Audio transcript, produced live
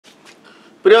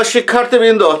প্রিয়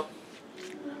শিক্ষার্থীবৃন্দ,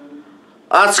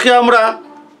 আজকে আমরা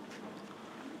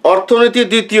অর্থনীতি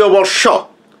দ্বিতীয় বর্ষ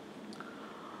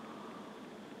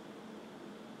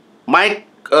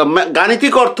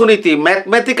গাণিতিক অর্থনীতি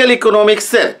ম্যাথমেটিক্যাল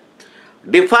ইকোনমিক্সের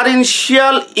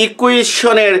ডিফারেন্সিয়াল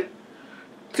ইকুয়েশনের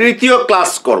তৃতীয়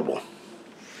ক্লাস করব।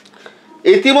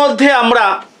 ইতিমধ্যে আমরা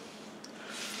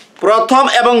প্রথম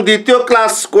এবং দ্বিতীয়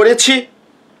ক্লাস করেছি।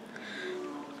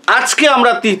 আজকে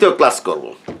আমরা তৃতীয় ক্লাস করব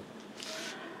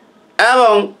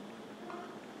এবং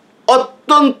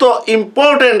অত্যন্ত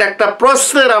ইম্পর্টেন্ট একটা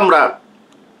প্রশ্নের আমরা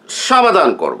সমাধান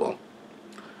করব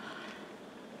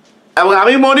এবং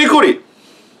আমি মনে করি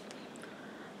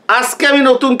আজকে আমি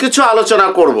নতুন কিছু আলোচনা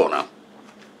করব না।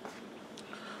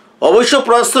 অবশ্য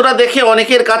প্রশ্নটা দেখে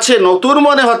অনেকের কাছে নতুন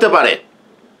মনে হতে পারে,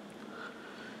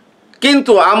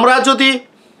 কিন্তু আমরা যদি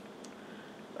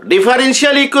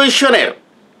ডিফারেন্সিয়াল ইকুয়েশনের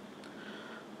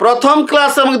প্রথম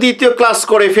ক্লাস এবং দ্বিতীয় ক্লাস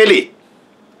করে ফেলি,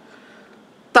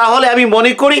 তাহলে আমি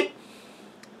মনে করি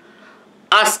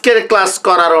আজকের ক্লাস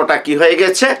করার ওটা কি হয়ে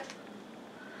গেছে,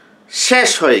 শেষ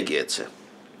হয়ে গিয়েছে।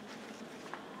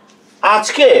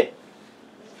 আজকে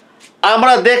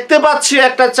আমরা দেখতে পাচ্ছি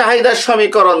একটা চাহিদার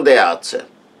সমীকরণ দেয়া আছে,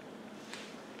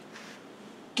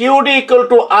 QD equal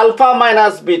to alpha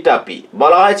minus beta p।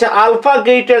 বলা হয়েছে alpha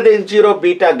greater than 0,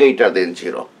 beta greater than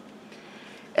 0।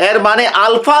 এর মানে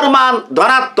আলফার মান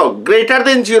ধনাত্মক, গ্রেটার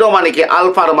দেন 0 মানে কি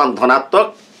আলফার মান ধনাত্মক,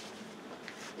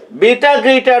 বিটা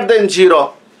গ্রেটার দেন 0,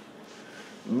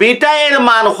 বিটা এর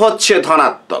মান হচ্ছে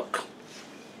ধনাত্মক।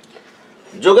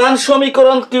 যোগান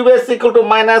সমীকরণ QS equal to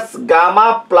minus gamma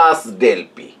plus del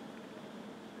P.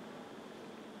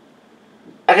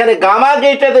 এখানে gamma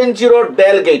greater than 0,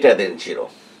 del greater than 0,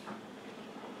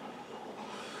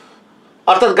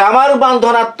 অর্থাৎ গামার মান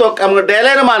ধনাত্মক এবং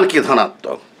ডেলের মান কি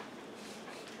ধনাত্মক।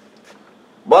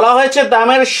 বলা হয়েছে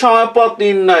দামের সময়পথ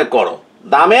নির্ণয় করো।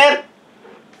 দামের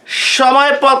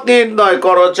সময়পথ নির্ণয়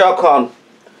করো যখন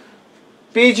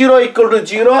P0 equal to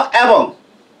 0 এবং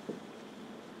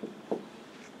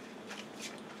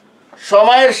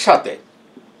সময়ের সাথে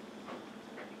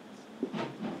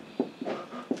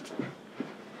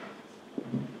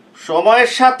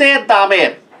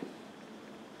দামের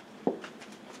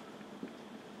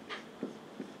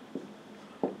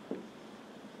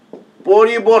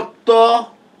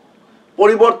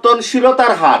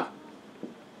পরিবর্তনশীলতার হার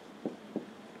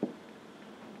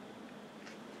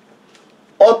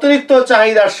অতিরিক্ত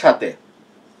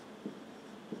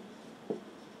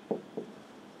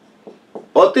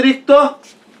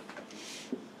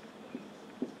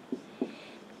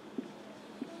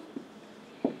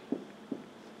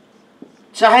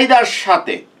চাহিদার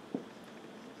সাথে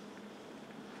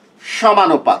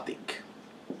সমানুপাতিক।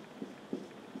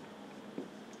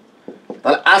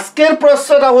 তাহলে আজকের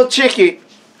প্রশ্নটা হচ্ছে কি,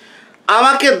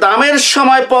 আমাকে দামের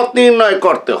সময়পথ নির্ণয়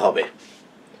করতে হবে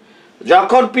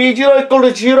যখন P0 equal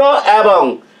to 0 এবং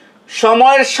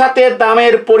সময়ের সাথে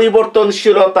দামের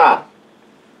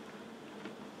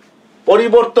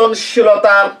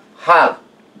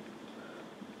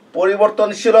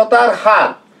পরিবর্তনশীলতার হার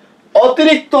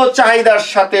অতিরিক্ত চাহিদার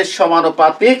সাথে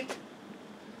সমানুপাতিক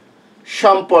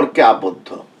সম্পর্কে আবদ্ধ।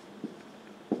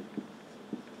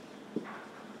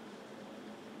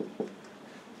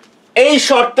 এই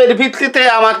শর্তের ভিত্তিতে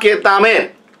আমাকে দামের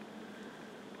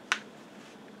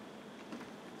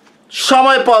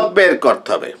সময়পথ বের করতে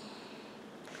হবে।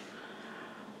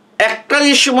 একটা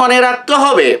জিনিস মনে রাখতে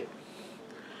হবে,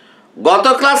 গত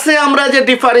ক্লাসে আমরা যে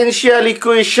ডিফারেন্সিয়াল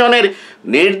ইকুয়েশনের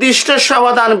নির্দিষ্ট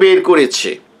সমাধান বের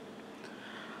করেছি,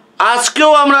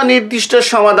 আজকেও আমরা নির্দিষ্ট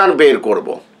সমাধান বের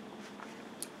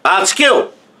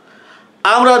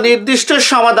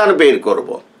করব।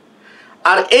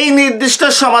 আর এই নির্দিষ্ট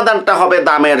সমাধানটা হবে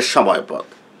দামের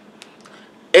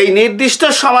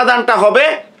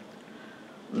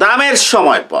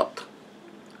সময়পথ।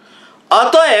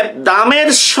 অতএব দামের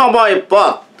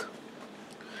সময়পথ,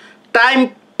 টাইম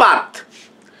পাথ,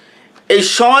 এই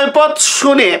সময়পথ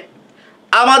শুনে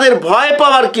আমাদের ভয়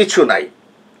পাওয়ার কিছু নাই।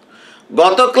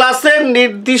 গত ক্লাসের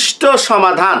নির্দিষ্ট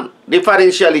সমাধান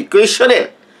ডিফারেন্সিয়াল ইকুয়েশনের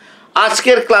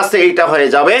আজকের ক্লাসে এইটা হয়ে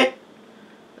যাবে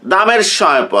দামের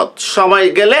সময়পথ। সময়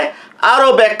গেলে আরো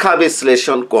ব্যাখ্যা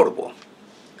বিশ্লেষণ করব।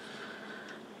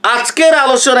 আজকের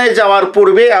আলোচনায় যাওয়ার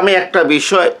পূর্বে আমি একটা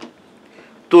বিষয়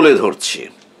তুলে ধরছি,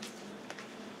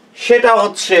 সেটা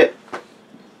হচ্ছে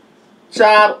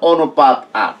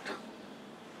 4:8,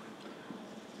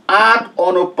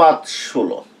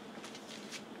 8:16।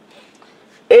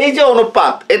 এই যে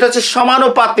অনুপাত, এটা হচ্ছে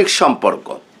সমানুপাতিক সম্পর্ক।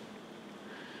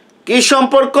 কি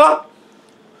সম্পর্ক?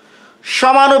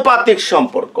 সমানুপাতিক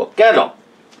সম্পর্ক। কেন?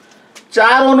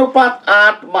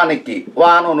 4:8 মানে কি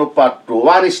 1:2,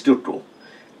 1:2।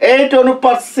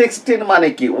 8:16 মানে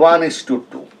কি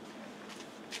 1:2।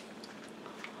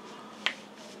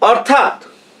 অর্থাৎ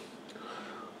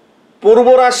পূর্ব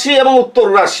রাশি এবং উত্তর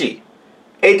রাশি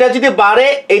এটা যদি বাড়ে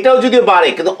এটাও যদি বাড়ে,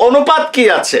 কিন্তু অনুপাত কি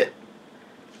আছে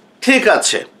ঠিক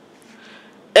আছে।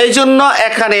 এই জন্য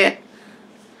এখানে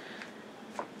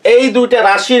এই দুইটা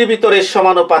রাশির ভিতরে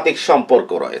সমানুপাতিক সম্পর্ক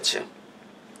রয়েছে।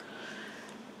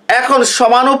 এখন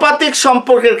সমানুপাতিক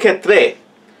সম্পর্কের ক্ষেত্রে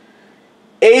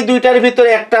এই দুইটার ভিতরে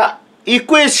একটা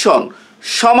ইকুয়েশন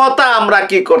সমতা আমরা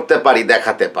কি করতে পারি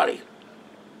দেখাতে পারি।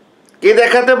 কি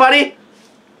দেখাতে পারি?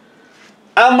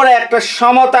 আমরা একটা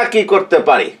সমতা কি করতে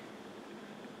পারি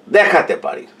দেখাতে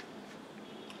পারি।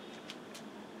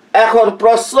 এখন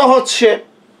প্রশ্ন হচ্ছে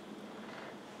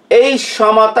এই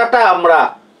সমতাটা আমরা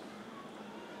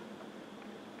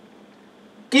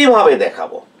কিভাবে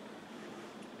দেখাবো?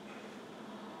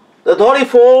 তো ধরি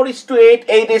 4:8,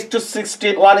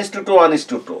 8:16, 1:2,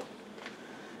 1:2।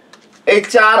 এই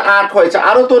 4, 8 হয়েছে,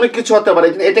 আরো তো অনেক কিছু হতে পারে।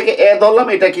 এটাকে এ ধরলাম,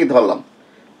 এটা কি ধরলাম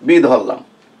বি ধরলাম।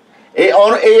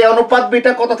 এই অনুপাত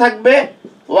বিটা কত থাকবে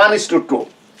 1:2,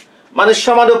 মানে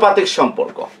সমানুপাতিক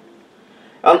সম্পর্ক।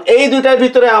 কারণ এই দুইটার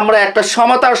ভিতরে আমরা একটা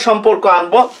সমতার সম্পর্ক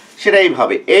আনবো, সেটা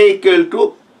এইভাবে A =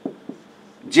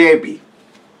 JB।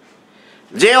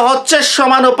 যে হচ্ছে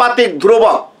সমানুপাতিক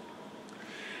ধ্রুবক।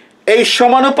 এই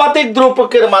সমানুপাতিক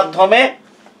ধ্রুবকের মাধ্যমে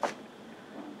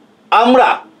আমরা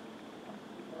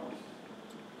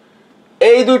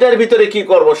এই দুইটার ভিতরে কি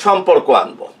করব সম্পর্ক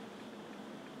আনবো।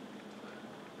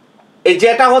 এই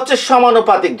যেটা হচ্ছে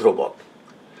সমানুপাতিক ধ্রুবক।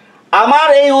 আমার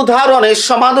এই উদাহরণে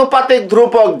সমানুপাতিক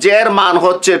ধ্রুবক j এর মান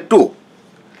হচ্ছে 2।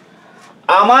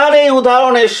 আমার এই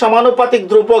উদাহরণে সমানুপাতিক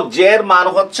ধ্রুবক j এর মান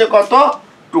হচ্ছে কত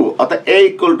 2, অর্থাৎ A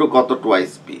 = কত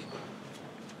twice B।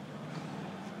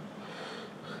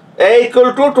 A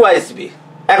 = twice B।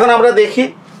 এখন আমরা দেখি,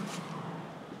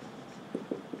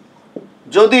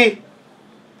 যদি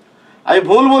আমি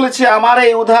ভুল বলেছি, আমার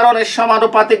এই উদাহরণের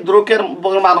সমানুপাতিক ধ্রুবকের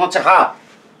মান হচ্ছে হাফ।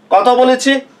 কত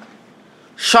বলেছি?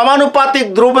 সমানুপাতিক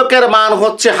ধ্রুবকের মান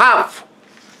হচ্ছে হাফ।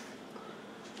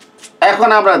 এখন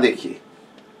আমরা দেখি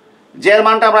যে এর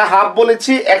মানটা আমরা হাফ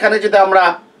বলেছি। এখানে যদি আমরা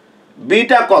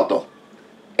বিটা কত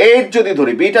 8 যদি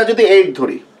ধরি, বিটা যদি 8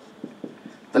 ধরি,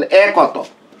 তাহলে এ কত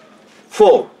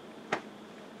 4।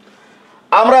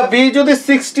 আমরা বি যদি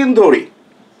 16 ধরি,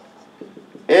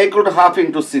 A = half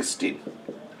into 16,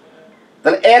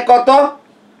 তাহলে এ কত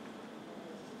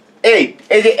 8।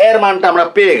 এই যে এর মানটা আমরা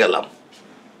পেয়ে গেলাম।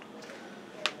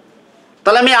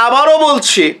 তাহলে আমি আবারও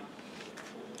বলছি,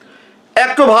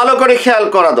 একটু ভালো করে খেয়াল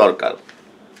করা দরকার।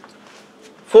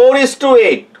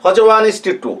 4:8 হচ্ছে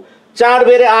 1:2, 4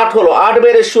 বেড়ে 8 হলো, 8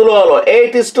 বেড়ে 16 হলো,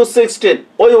 8:16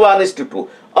 ওই 1:2।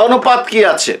 অনুপাত কি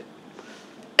আছে?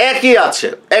 একই আছে।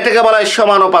 এটাকে বলা হয়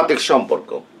সমানুপাতিক সম্পর্ক।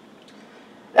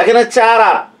 এখানে 4,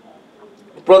 8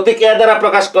 প্রতীক এ দ্বারা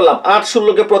প্রকাশ করলাম, 8,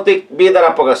 16কে প্রতীক বি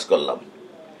দ্বারা প্রকাশ করলাম।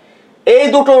 এই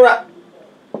দুটো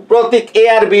প্রতীক এ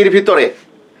আর বির ভিতরে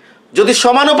যদি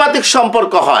সমানুপাতিক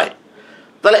সম্পর্ক হয়,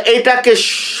 তাহলে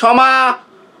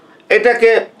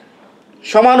এটাকে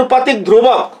সমানুপাতিক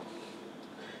ধ্রুবক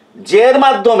j এর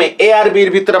মাধ্যমে এ আর বির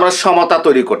ভিতরে আমরা সমতা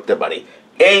তৈরি করতে পারি।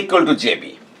 A = JB।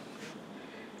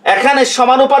 এখানে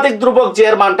সমানুপাতিক ধ্রুবক j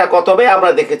এর মানটা কত হবে?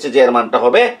 আমরা দেখেছি j এর মানটা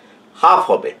হবে হাফ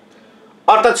হবে,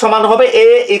 অর্থাৎ সমান হবে A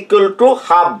 =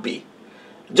 হাফ B।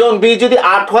 যখন B যদি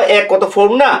 8 হয়, এ কত 4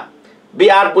 না, B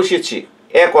 8 বসিয়েছি,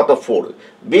 এ কত 4,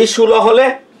 B 16 হলে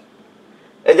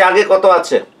এই যে আগে কত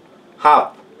আছে হাফ,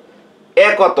 এ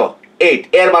কত 8,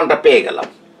 এর মানটা পেয়ে গেলাম।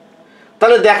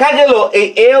 তাহলে দেখা গেল এই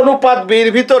A অনুপাত B এর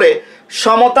ভিতরে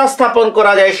সমতা স্থাপন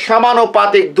করা যায়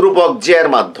সমানুপাতিক ধ্রুবক j এর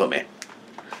মাধ্যমে।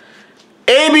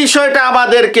 এই বিষয়টা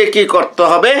আমাদেরকে কি করতে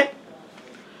হবে?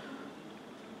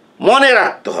 মনে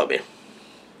রাখতে হবে।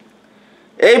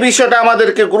 এই বিষয়টা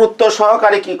আমাদেরকে গুরুত্ব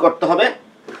সহকারে কি করতে হবে?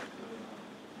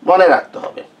 মনে রাখতে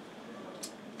হবে।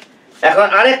 এখন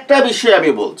আরেকটা বিষয়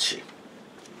আমি বলছি,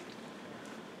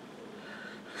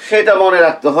 সেটা মনে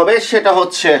রাখতে হবে। সেটা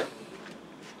হচ্ছে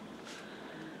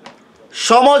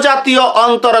সমজাতীয়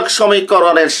অন্তরক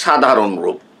সমীকরণের সাধারণ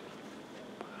রূপ,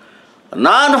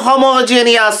 নন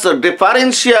হোমোজেনিয়াস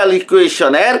ডিফারেনশিয়াল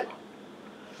ইকুয়েশনের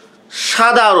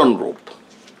সাধারণ রূপ।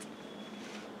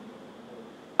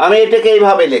 আমি এটাকে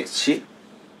এইভাবে লিখছি,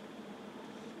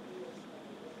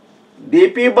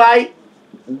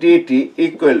 dp/dt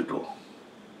 =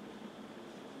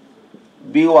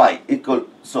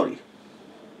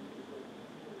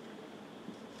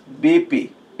 bp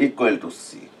 = c।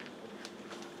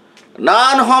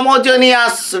 Non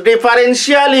homogeneous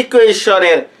differential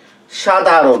ইকুয়েশনের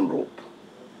সাধারণ রূপ।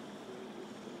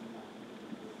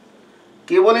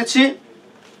 কি বলেছি?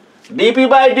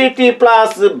 dp/dt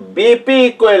 + bp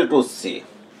 = c।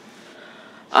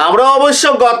 আমরা অবশ্য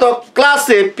গত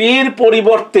ক্লাসে পির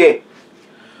পরিবর্তে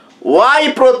ওয়াই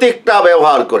প্রতীকটা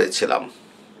ব্যবহার করেছিলাম।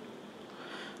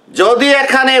 যদি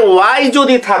এখানে ওয়াই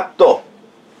যদি থাকতো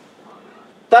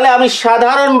তাহলে আমি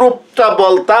সাধারণ রূপটা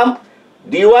বলতাম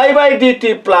dy by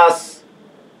DT plus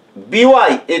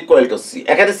by equal to C.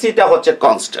 এখানে সিটা হচ্ছে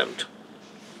কনস্ট্যান্ট।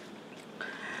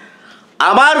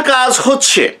 আমার কাজ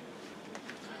হচ্ছে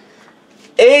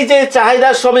এই যে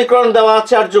চাহিদার সমীকরণ দেওয়া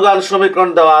আছে আর যোগান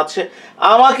সমীকরণ দেওয়া আছে,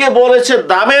 আমাকে বলেছে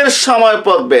দামের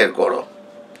সময়পথ বের করো।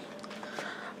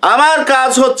 আমার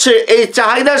কাজ হচ্ছে এই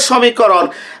চাহিদার সমীকরণ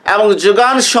এবং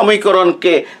যোগান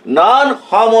সমীকরণকে নন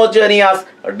হোমোজেনিয়াস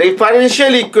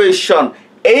ডিফারেনশিয়াল ইকুয়েশন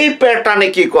এই প্যাটার্নে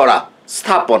কি করা,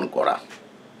 স্থাপন করা।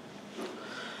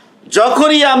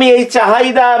 যখনই আমি এই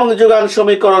চাহিদা এবং যোগান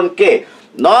সমীকরণকে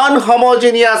নন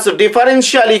হোমোজেনিয়াস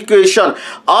ডিফারেনশিয়াল ইকুয়েশন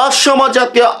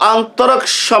অসমজাতীয় অন্তরক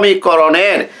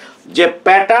সমীকরণের যে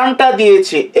প্যাটার্নটা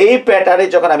দিয়েছি এই প্যাটার্নে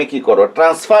যখন আমি কি করব,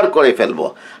 ট্রান্সফার করে ফেলবো,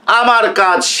 আমার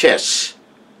কাজ শেষ।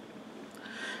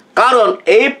 কারণ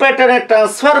এই প্যাটার্নে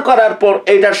ট্রান্সফার করার পর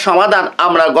এইটার সমাধান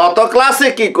আমরা গত ক্লাসে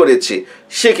কি করেছি,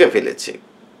 শিখে ফেলেছি।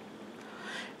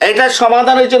 এইটার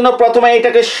সমাধানের জন্য প্রথমে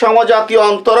এটাকে সমজাতীয়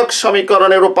অন্তরক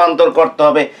সমীকরণে রূপান্তর করতে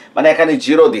হবে, মানে এখানে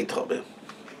 0 দিতে হবে।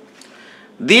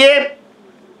 দিয়ে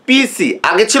পিসি,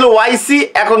 আগে ছিল ওয়াইসি,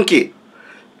 এখন কি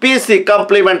পিসি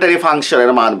কমপ্লিমেন্টারি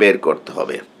ফাংশনের মান বের করতে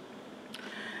হবে।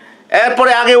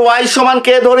 এরপরে আগে ওয়াই সমান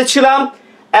কে ধরেছিলাম,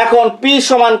 এখন পি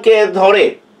সমান কে ধরে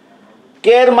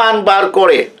কে এর মান বার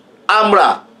করে আমরা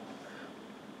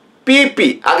পিপি,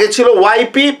 আগে ছিল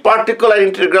ওয়াইপি পার্টিকুলার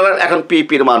ইন্টিগ্রাল, এখন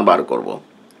পিপির মান বার করব।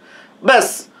 ব্যাস,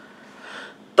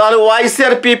 তাহলে ওয়াইসি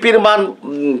আর পিপির মান,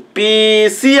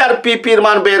 পিসি আর পিপির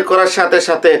মান বের করার সাথে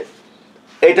সাথে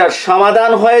এটার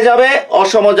সমাধান হয়ে যাবে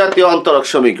অসমজাতীয় অন্তরক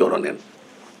সমীকরণের।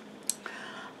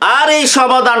 আর এই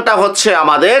সমাধানটা হচ্ছে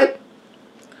আমাদের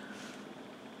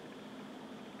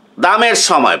দামের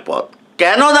সময়পথ।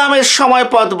 কেন দামের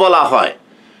সময়পথ বলা হয়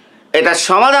এটা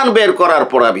সমাধান বের করার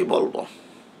পর আমি বলবো।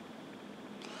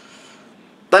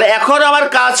 তাহলে এখন আমার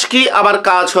কাজ কি, আমার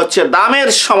কাজ হচ্ছে দামের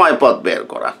সময়পথ বের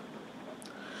করা।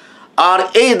 আর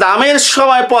এই দামের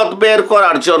সময়পথ বের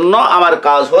করার জন্য আমার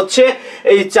কাজ হচ্ছে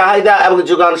এই চাহিদা এবং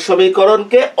যোগান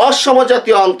সমীকরণকে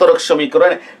অসমজাতীয় অন্তরক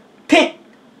সমীকরণে ঠিক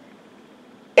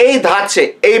এই ধাঁচে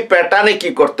এই প্যাটার্নে কি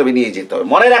করতে হবে, নিয়ে যেতে হবে।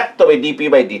 মনে রাখতে হবে ডিপি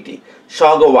বাই ডিটি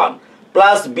সহগ 1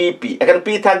 প্লাস বিপি, এখানে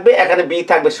পি থাকবে, এখানে বি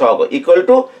থাকবে সহগ, ইকুয়াল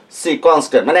টু সি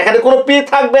কনস্ট্যান্ট, মানে এখানে কোনো পি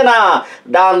থাকবে না,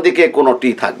 ডান দিকে কোনো টি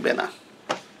থাকবে না।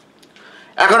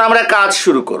 এখন আমরা কাজ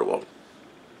শুরু করব।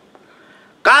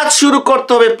 কাজ শুরু করতে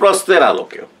হবে প্রশ্নের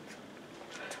আলোকে।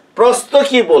 প্রশ্ন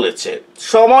কি বলেছে,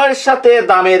 সময়ের সাথে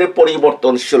দামের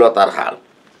পরিবর্তনশীলতার হার।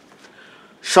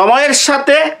 সময়ের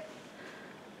সাথে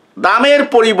দামের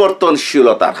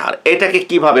পরিবর্তনশীলতার হার, এটাকে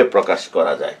কিভাবে প্রকাশ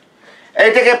করা যায়?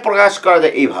 এটাকে প্রকাশ করা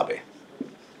যায় এইভাবে,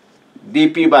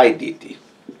 ডিপি বাই ডিটি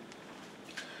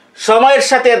সময়ের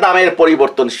সাথে দামের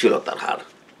পরিবর্তনশীলতার হার।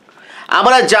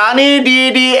 আমরা জানি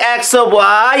ডিডি এক্স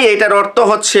ওয়াই, এটার অর্থ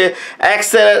হচ্ছে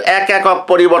এক্স এর এক একক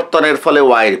পরিবর্তনের ফলে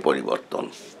ওয়াই এর পরিবর্তন।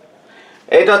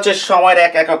 এটা হচ্ছে সময়ের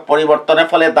এক একক পরিবর্তনের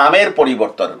ফলে দামের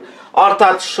পরিবর্তন,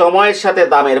 অর্থাৎ সময়ের সাথে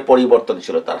দামের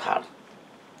পরিবর্তনশীলতার হার।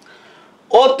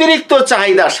 অতিরিক্ত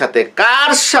চাহিদার সাথে,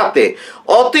 কার সাথে?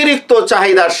 অতিরিক্ত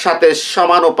চাহিদার সাথে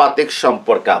সমানুপাতিক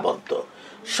সম্পর্কে আবদ্ধ।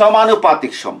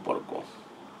 সমানুপাতিক সম্পর্ক,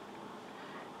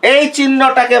 এই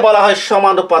চিহ্নটাকে বলা হয়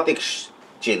সমানুপাতিক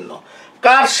চিহ্ন।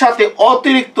 কার সাথে?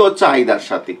 অতিরিক্ত চাহিদার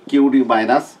সাথে, কিউডি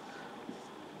মাইনাস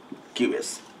কিউএস।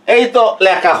 এই তো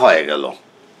লেখা হয়ে গেল।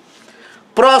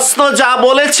 প্রশ্ন যা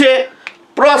বলেছে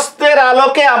প্রশ্নের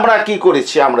আলোকে আমরা কি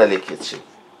করেছি, আমরা লিখেছি।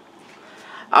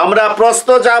 আমরা প্রশ্ন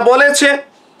যা বলেছে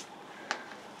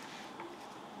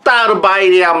তার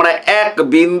বাইরে আমরা এক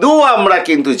বিন্দু আমরা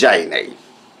কিন্তু যাই নাই।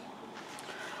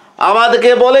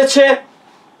 আমাদেরকে বলেছে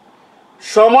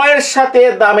সময়ের সাথে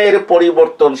দামের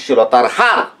পরিবর্তনশীলতার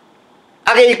হার।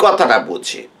 আগে এই কথাটা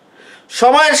বুঝি,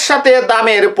 সময়ের সাথে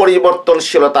দামের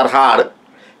পরিবর্তনশীলতার হার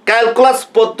ক্যালকুলাস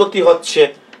পদ্ধতি হচ্ছে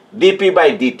ডিপি বাই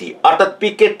ডিটি, অর্থাৎ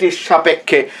পিকেটির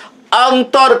সাপেক্ষে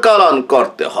অন্তর্কলন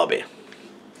করতে হবে।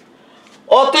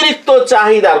 অতিরিক্ত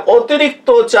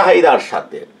চাহিদার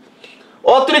সাথে,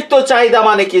 অতিরিক্ত চাহিদা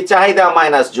মানে কি? চাহিদা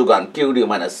মাইনাস যোগান, কিউডি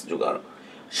মাইনাস যোগান,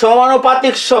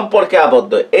 সমানুপাতিক সম্পর্কে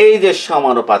আবদ্ধ। এই যে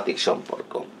সমানুপাতিক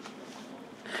সম্পর্ক,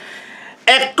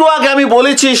 একটু আগে আমি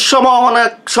বলেছি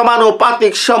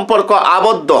সমানুপাতিক সম্পর্ক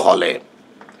আবদ্ধ হলে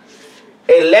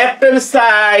এই লেফট হ্যান্ড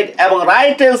সাইড এবং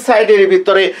রাইট হ্যান্ড সাইডের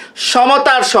ভিতরে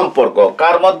সমতার সম্পর্ক।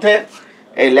 কার মধ্যে?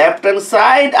 এই লেফট হ্যান্ড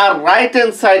সাইড আর রাইট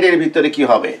হ্যান্ড সাইডের ভিতরে কি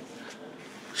হবে?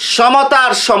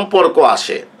 সমতার সম্পর্ক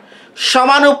আসে।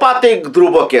 সমানুপাতিক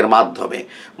ধ্রুবকের মাধ্যমে।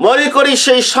 মনে করি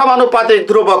সেই সমানুপাতিক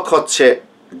ধ্রুবক হচ্ছে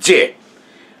জে।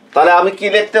 তাহলে আমি কি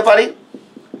লিখতে পারি?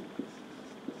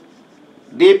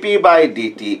 DP by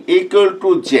DT equal to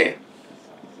J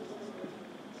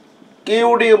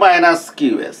QD minus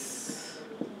QS.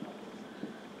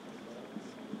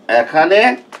 এখানে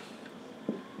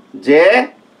যে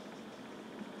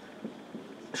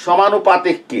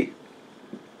সমানুপাতিক কি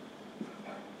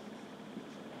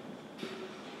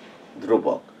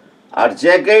ধ্রুবক, আর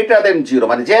যে গ্রেটার দেন জিরো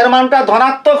মানে যে এর মানটা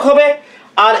ধনাত্মক হবে,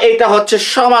 আর এইটা হচ্ছে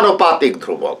সমানুপাতিক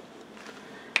ধ্রুবক।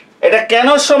 এটা কেন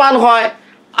সমান হয়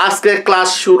আজকের ক্লাস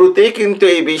শুরুতেই কিন্তু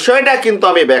এই বিষয়টা কিন্তু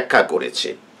আমি ব্যাখ্যা করেছি।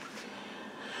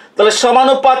 তাহলে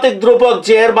সমানুপাতিক ধ্রুবক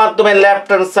যে এর মাধ্যমে left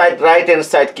hand side right hand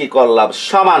side কি করলাম?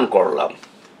 সমান করলাম।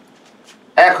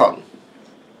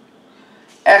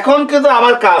 এখন কিন্তু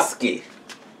আমার কাজ কি?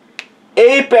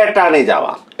 এই প্যাটার্নে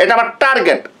যাওয়া। এটা আমার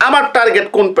টার্গেট। আমার টার্গেট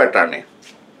কোন প্যাটার্নে?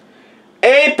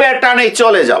 এই প্যাটার্নে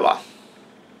চলে যাওয়া।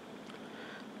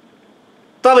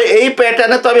 তবে এই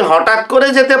প্যাটার্নে তো আমি হঠাৎ করে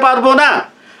যেতে পারবো না,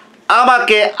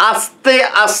 আমাকে আস্তে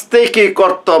আস্তে কি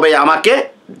করতে হবে? আমাকে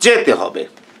যেতে হবে।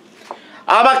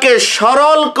 আমাকে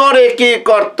সরল করে কি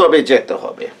করতে হবে? যেতে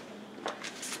হবে।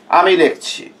 আমি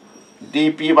লিখছি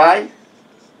ডিপি বাই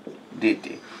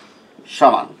ডিটি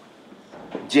সমান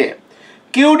যে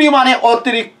কিউডি মানে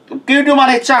অতিরিক্ত, কিউডি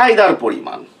মানে চাহিদার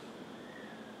পরিমাণ।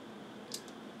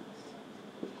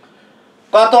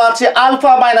 কত আছে?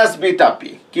 আলফা মাইনাস বিটা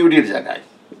পি কিউডির জায়গায়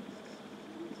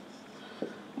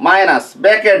মাইনাস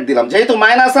ব্র্যাকেট দিলাম, যেহেতু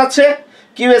মাইনাস আছে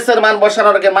কিউএস এর মান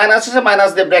বসানোর আগে মাইনাস আছে,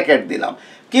 মাইনাস দিয়ে ব্র্যাকেট দিলাম।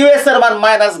 কিউএস এর মান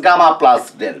minus gamma plus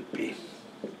del P.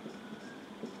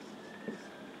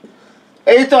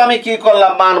 এই তো আমি কি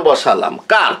করলাম? মান বসালাম।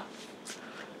 কার?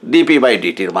 ডিপি বাই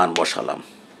ডিটির মান বসালাম।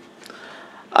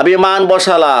 আমি মান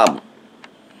বসালাম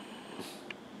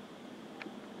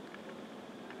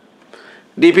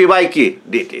ডিপি বাই কি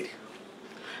ডিটির,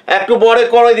 একটু বড়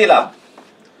করে দিলাম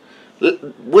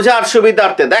বুঝার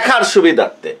সুবিধার্থে, দেখার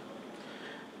সুবিধার্থে।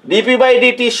 ডিপি বাই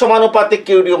ডিটি সমানুপাতিক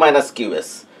কিউডি মাইনাস কিউএস।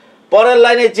 পরের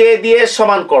লাইনে জে দিয়ে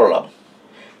সমান করলাম।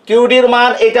 কিউডির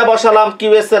মান এইটা বসালাম,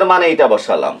 কিউএস এর মান এইটা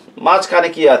বসালাম, মাঝখানে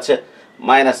কি আছে?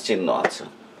 মাইনাস চিহ্ন আছে।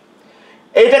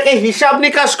 এইটাকে হিসাব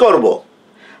নিকাশ করব,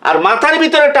 আর মাথার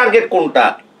ভিতরে টার্গেট কোনটা?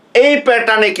 এই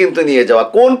প্যাটার্নে কিন্তু নিয়ে যাওয়া।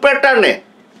 কোন প্যাটার্নে?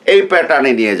 এই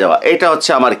প্যাটার্নে নিয়ে যাওয়া। এটা হচ্ছে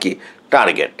আমার কি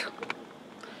টার্গেট।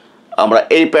 আমরা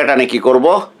এই প্যাটার্নে কি করব?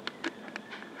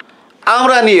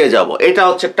 আমরা নিয়ে যাব। এটা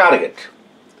হচ্ছে টার্গেট।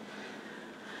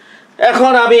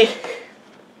 এখন আমি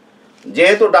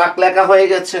যেহেতু ডাক লেখা হয়ে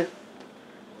গেছে,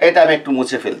 এটা আমি একটু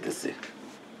মুছে ফেলতেছি।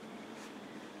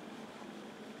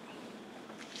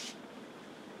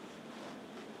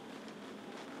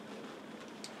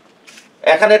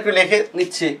 এখানে একটু লিখে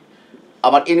নিচ্ছি।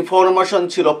 আমার ইনফরমেশন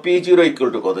ছিল পি জিরো ইকুয়াল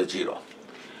টু কত? জিরো।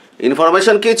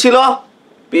 ইনফরমেশন কি ছিল?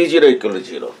 P zero equal to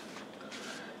zero.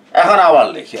 এখন আবার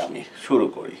লিখি, আমি শুরু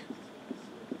করি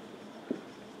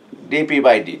DP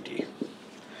by DT.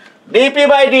 DP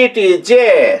by DT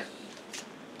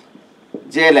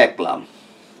যে লিখলাম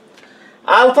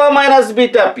alpha minus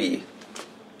beta P,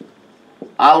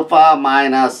 alpha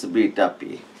minus beta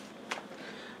P,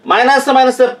 minus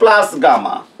মাইনাসে প্লাস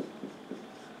গামা,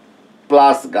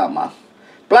 প্লাস গামা,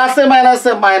 প্লাসে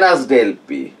মাইনাসে minus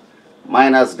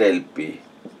del P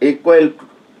equal to,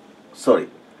 sorry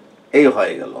এই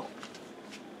হয়ে গেল।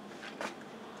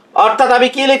 অর্থাৎ আমি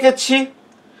কি লিখেছি?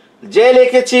 যে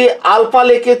লিখেছি আলফা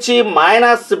লিখেছি,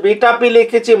 মাইনাস বিটা পি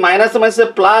লিখেছি, মাইনাস মাইনাসে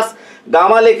প্লাস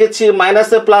গামা লিখেছি,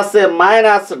 মাইনাসে প্লাসে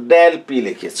মাইনাস ডেল পি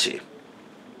লিখেছি।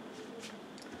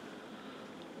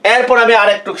 এরপর আমি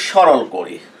আরেকটু সরল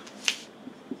করি।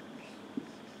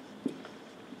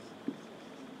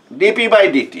 DP by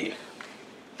DT,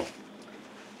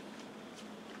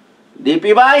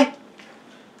 DP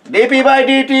by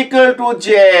DT equal to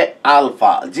J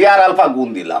alpha, J R alpha গুণ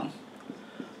দিলাম,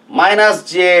 মাইনাস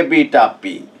জে বিটা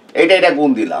পি, এটা গুণ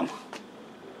দিলাম,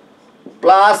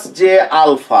 প্লাস জে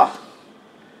আলফা,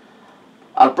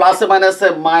 আর প্লাসে মাইনাসে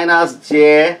মাইনাস জে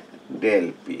ডেল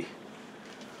পি।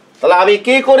 তাহলে আমি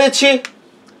কি করেছি?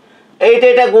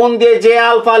 এটা গুণ দিয়ে জে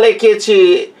আলফা লিখেছি,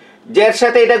 জের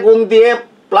সাথে এটা গুণ দিয়ে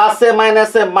প্লাসে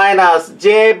মাইনাসে মাইনাস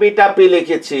জে বিটা পি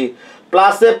লিখেছি,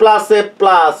 প্লাসে প্লাসে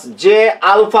প্লাস জে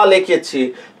আলফা লিখেছি,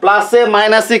 প্লাসে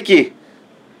মাইনাসে কি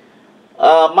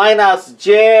মাইনাস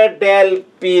জে ডেল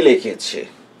পি লিখেছি।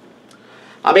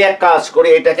 আমি এক কাজ করি,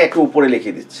 এটাকে একটু উপরে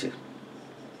লিখে দিচ্ছি।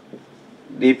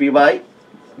 ডিপি বাই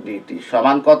ডিটি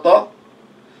সমান কত?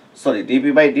 Sorry,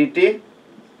 DP by DT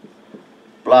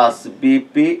plus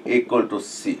BP equal to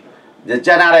C, যে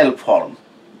জেনারেল ফর্ম।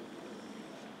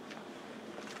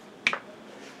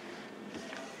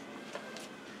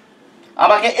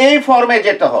 আমাকে এই ফর্মে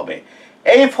যেতে হবে,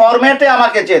 এই ফরম্যাটে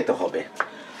আমাকে যেতে হবে।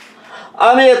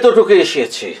 আমি এতটুকু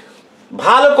এসেছি।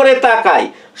 ভালো করে তাকাই,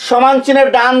 সমান চিহ্নের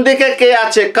ডান দিকে কে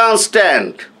আছে?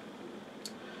 কনস্ট্যান্ট।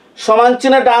 সমান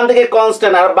চিহ্নের ডান দিকে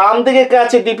কনস্ট্যান্ট, আর বাম দিকে কে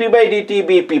আছে? DP by DT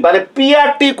BP. মানে পি আর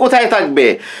টি কোথায় থাকবে?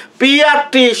 পি আর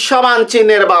টি সমান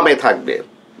চিহ্নের বামে থাকবে।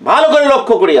 ভালো করে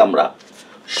লক্ষ্য করি আমরা,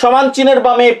 সমান চিহ্নের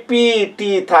বামে পি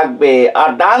টি থাকবে, আর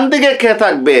ডান দিকে কে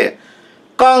থাকবে?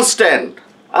 কনস্ট্যান্ট।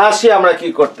 আসি আমরা কি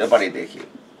করতে পারি দেখি।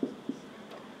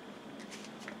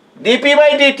 ডিপি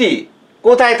বাই ডিটি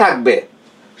কোথায় থাকবে?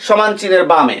 সমান চিহ্নের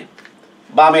বামে,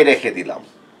 বামে রেখে দিলাম।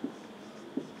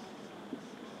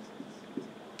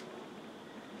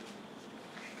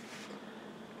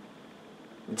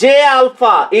 যে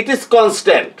আলফা ইট ইজ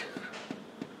কনস্ট্যান্ট,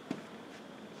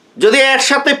 যদি এর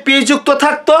সাথে পি যুক্ত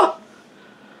থাকতো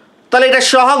তাহলে এটা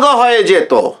সহগ হয়ে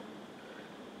যেত,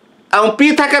 এবং পি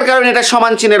থাকার কারণে এটা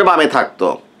সমান চিহ্নের বামে থাকতো।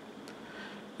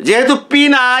 যেহেতু পি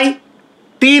নাই,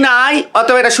 টি নাই,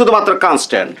 অথবা এটা শুধুমাত্র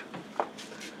কনস্ট্যান্ট।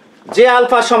 যে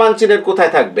আলফা সমান চিহ্নের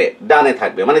কোথায় থাকবে? ডানে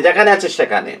থাকবে, মানে যেখানে আছে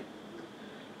সেখানে।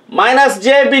 Minus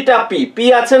J beta P, P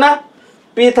আছে না?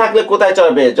 পি থাকলে কোথায়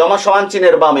চলবে? জমা সমান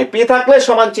চিহ্নের বামে, পি থাকলে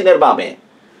সমান চিহ্নের বামে।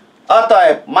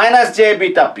 অতএব মাইনাস জে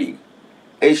বিটা পি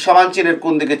এই সমান চিহ্নের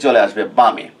কোন দিকে চলে আসবে?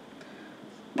 বামে।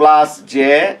 Plus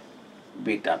J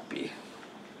beta P.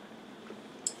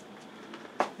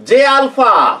 যে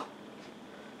আলফা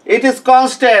ইট ইজ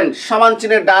কনস্ট্যান্ট সমান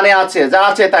চিহ্নের ডানে আছে, যা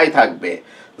আছে তাই থাকবে।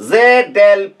 জে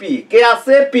ডেল পি, কে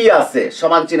আছে? পি আছে,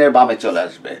 সমান চিহ্নের বামে চলে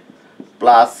আসবে।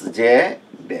 প্লাস জে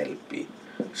ডেল পি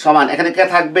সমান, এখানে কে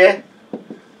থাকবে?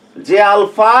 জে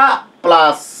আলফা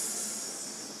প্লাস,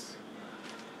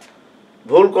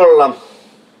 ভুল করলাম,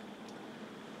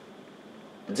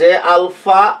 জে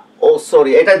আলফা, ও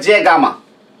সরি, এটা জে গামা।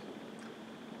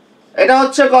 এটা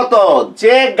হচ্ছে কত?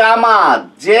 J gamma,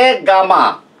 J gamma.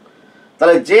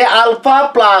 তাহলে J alpha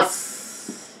plus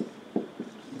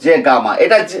J gamma,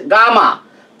 এটা গামা,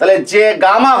 তাহলে জে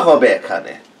গামা হবে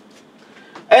এখানে।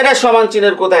 এটা সমান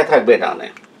চিহ্নের কোথায় থাকবে? ডানে।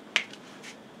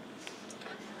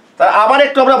 তা আবার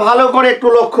একটু আমরা ভালো করে একটু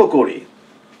লক্ষ্য করি,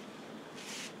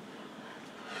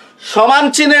 সমান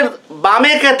চিহ্নের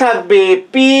বামে কে থাকবে?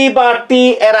 পি বা টি,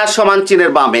 এরা সমান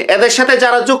চিহ্নের বামে, এদের সাথে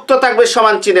যারা যুক্ত থাকবে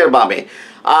সমান চিহ্নের বামে।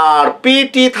 আর পি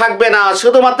টি থাকবে না,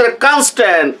 শুধুমাত্র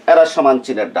কনস্ট্যান্ট, এরা সমান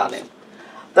চিহ্নের ডানে।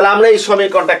 তাহলে আমরা এই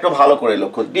সমীকরণটা একটু ভালো করে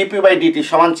লক্ষ্য, ডিপি বাই ডিটি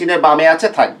সমান চিহ্নের বামে আছে,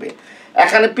 থাকবে।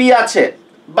 এখানে পি আছে,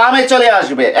 বামে চলে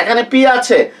আসবে। এখানে পি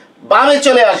আছে, বামে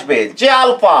চলে আসবে। যে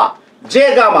আলফা, যে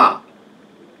গামা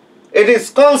ইট ইজ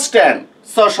কনস্ট্যান্ট,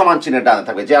 সমান চিহ্নের ডানে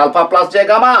থাকবে। যে আলফা প্লাস যে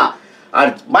গামা, আর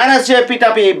মাইনাস জে পিটা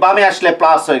পি বামে আসলে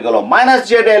প্লাস হয়ে গেল, মাইনাস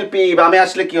জে ডেল পি বামে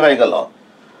আসলে কি হয়ে গেল?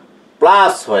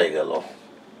 প্লাস হয়ে গেল।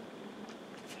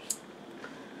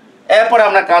 এরপরে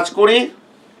আমরা কাজ করি,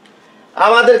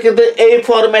 আমাদের কিন্তু এই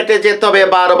ফরম্যাটে যেতে হবে,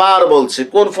 বারবার বলছি।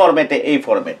 কোন ফরম্যাটে? এই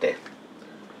ফরম্যাটে,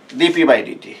 ডিপি বাই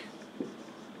ডিটি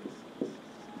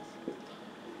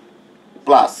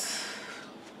প্লাস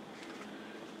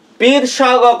পির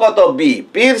সহগ কত? বি,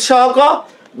 পির সহগ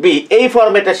বি, এই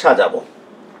ফরম্যাটে সাজাবো।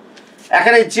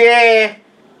 এখানে J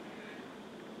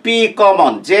P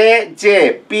common, J J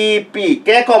P P,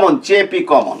 কে কমন? J P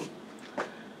common.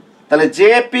 তাহলে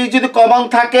জে পি যদি কমন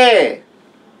থাকে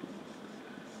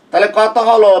তাহলে কত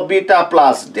হলো? Beta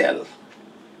plus del.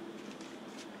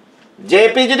 J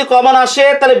P যদি কমন আসে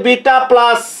তাহলে বিটা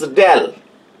প্লাস ডেল।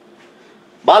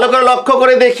 ভালো করে লক্ষ্য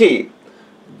করে দেখি,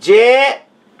 J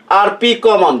R P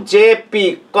common, J P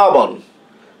common,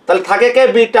 তাহলে থাকে কে?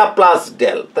 Beta plus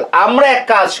del. তাহলে আমরা এক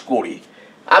কাজ করি,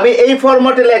 আমি এই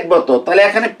ফরম্যাটে লিখবো তো, তাহলে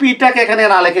এখানে পিটাকে এখানে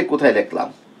না লিখে কোথায় লিখলাম?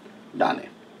 ডানে।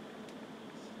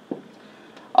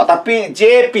 অর্থাৎ পি,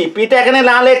 জে পি, পিটা এখানে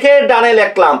না লিখে ডানে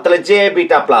লিখলাম, তাহলে J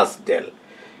beta plus del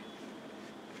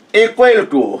equal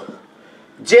to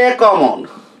J common,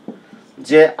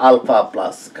 J alpha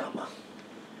plus gamma.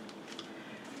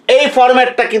 এই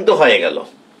ফরম্যাটটা কিন্তু হয়ে গেল।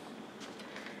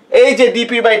 এই যে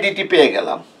ডিপি বাই ডিটি পেয়ে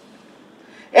গেলাম,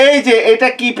 এই যে এটা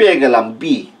কি পেয়ে গেলাম?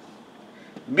 বি,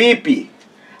 বিপি,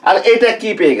 আর এটা কি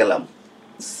পেয়ে গেলাম?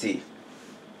 সি।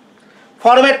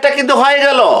 ফরম্যাটটা কিন্তু হয়ে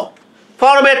গেল,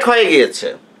 ফরম্যাট হয়ে গিয়েছে।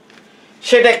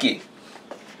 সেটা কি?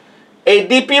 এই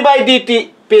ডিপি বাই ডিটি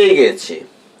পেয়ে গেছে,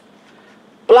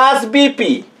 প্লাস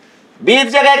বিপি, বির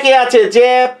জায়গায় কে আছে? J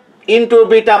into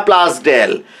beta plus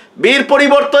del. বির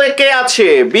পরিবর্তে কে আছে?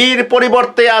 বির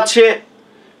পরিবর্তে আছে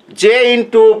J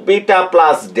into beta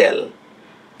plus del,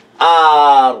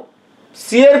 আর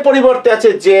সি এর পরিবর্তে আছে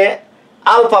জে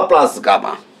আলফা প্লাস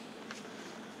গামা।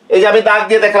 এই যে আমি দাগ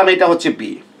দিয়ে দেখলাম, এটা হচ্ছে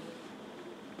বি।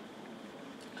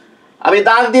 আমি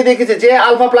দাগ দিয়ে দেখেছি যে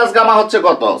আলফা প্লাস গামা হচ্ছে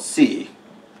কত? সি।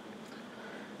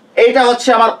 এইটা হচ্ছে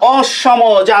আমার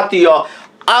অসমজাতীয়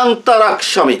অন্তরক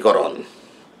সমীকরণ।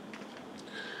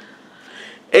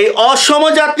 এই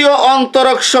অসমজাতীয়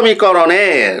অন্তরক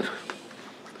সমীকরণের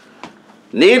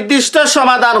নির্দিষ্ট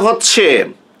সমাধান হচ্ছে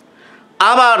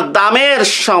আবার দামের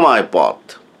সময় পথ।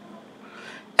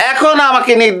 এখন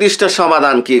আমাকে নির্দিষ্ট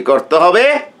সমাধান কি করতে হবে?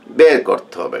 বের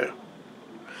করতে হবে।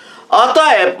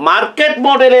 অতএব মার্কেট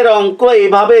মডেলের অঙ্ক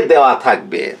এইভাবে দেওয়া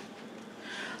থাকবে।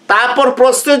 তারপর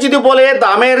প্রশ্ন যদি বলে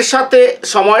দামের সাথে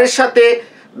সময়ের সাথে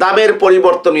দামের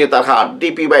পরিবর্তনীয়তার হার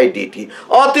ডিপি বাই ডিটি,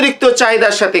 অতিরিক্ত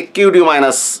চাহিদার সাথে কিউডি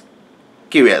মাইনাস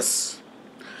কিউএস,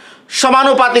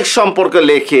 সমানুপাতিক সম্পর্ক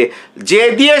লেখে যে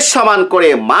দিয়ে সমান করে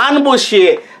মান বসিয়ে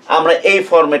আমরা এই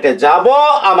ফরম্যাটে যাব,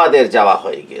 আমাদের যাওয়া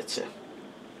হয়ে গিয়েছে।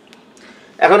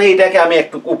 এখন এইটাকে আমি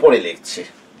একটু উপরে লিখছি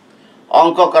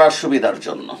অঙ্ক করার সুবিধার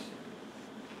জন্য।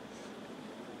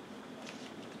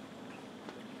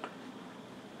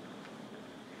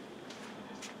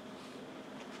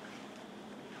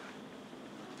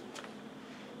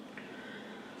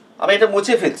 আমি এটা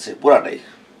মুছে ফেলছি পুরাটাই,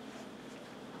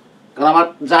 কারণ আমার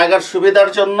জায়গার সুবিধার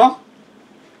জন্য।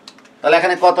 তাহলে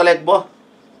এখানে কত লিখব?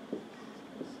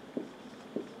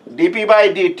 DP by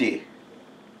DT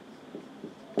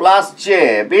plus J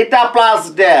beta plus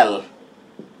del,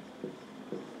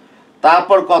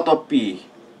 তারপর কত পি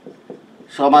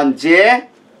সমান J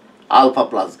alpha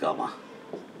plus gamma,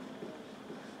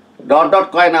 dot dot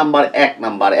কয় নাম্বার? 1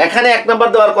 নাম্বার। এখানে 1 নাম্বার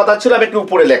দেওয়ার কথা ছিল, আমি একটু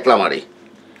উপরে লিখলাম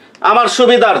আমার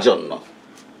সুবিধার জন্য।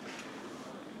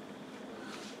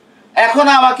 এখন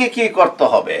আমাকে কি করতে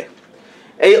হবে?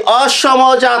 এই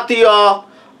অসমজাতীয়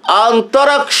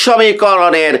অন্তরক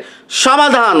সমীকরণের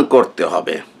সমাধান করতে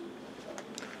হবে।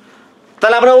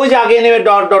 তাহলে আমরা ওই যে আগে নেমে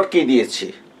ডট ডট কি দিয়েছি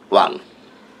 1,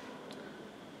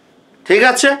 ঠিক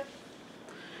আছে।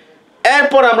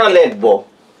 এরপর আমরা লিখব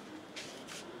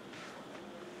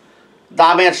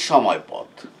দামের সময় পথ,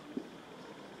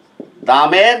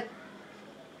 দামের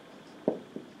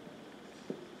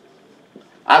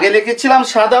আগে লিখেছিলাম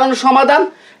সাধারণ সমাধান,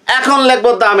 এখন লিখব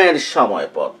দামের সময়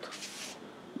পথ।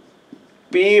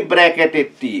 পি ব্র্যাকেটে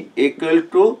T equal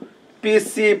to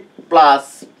PC plus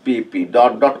PP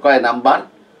dot dot কয় নাম্বার?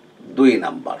 2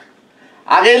 নাম্বার।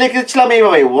 আগে লিখেছিলাম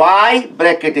এইভাবে ওয়াই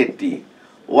ব্র্যাকেটে টি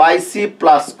ওয়াইসি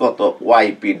প্লাস কত?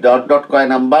 ওয়াইপি ডট ডট কয়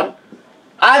নাম্বার?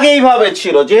 আগে এইভাবে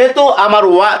ছিল, যেহেতু আমার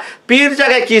পির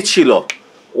জায়গায় কি ছিল?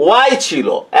 ওয়াই ছিল।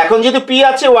 এখন যেহেতু পি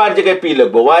আছে, ওয়াইয়ের জায়গায় পি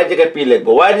লিখবো, ওয়াইয়ের জায়গায় পি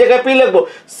লিখবো, ওয়াইয়ের জায়গায় পি লিখবো,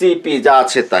 সিপি যা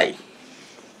আছে তাই।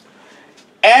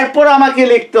 এরপর আমাকে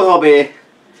লিখতে হবে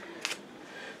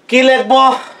কি লিখবো?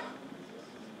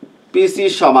 পিসি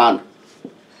সমান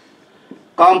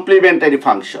কমপ্লিমেন্টারি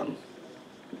ফাংশন,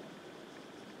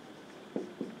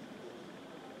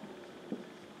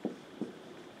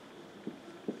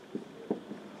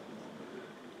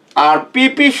 আর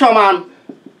পিপি সমান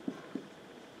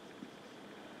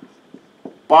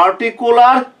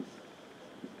পার্টিকুলার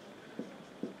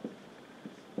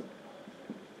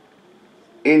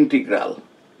ইন্টিগ্রাল,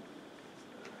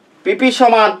 পিপি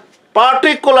সমান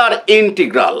পার্টিকুলার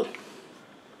ইন্টিগ্রাল।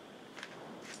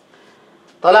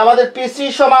 তাহলে আমাদের পিসি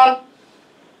সমান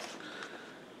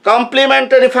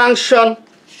কমপ্লিমেন্টারি ফাংশন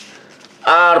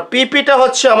আর পিপিটা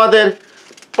হচ্ছে আমাদের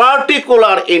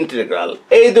পার্টিকুলার ইন্টিগ্রাল।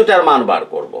 এই দুটার মান বার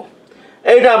করব,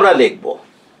 এইটা আমরা লিখব।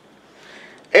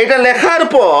 এইটা লেখার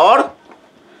পর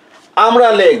আমরা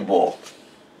লিখব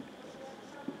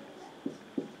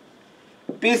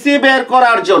পিসি বের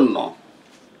করার জন্য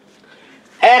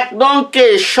 1 নংকে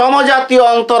সমজাতীয়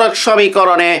অন্তরক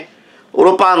সমীকরণে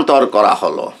রূপান্তর করা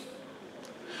হলো।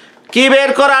 কি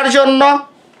বের করার জন্য?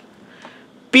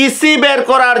 পিসি বের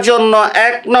করার জন্য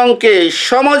 1 নংকে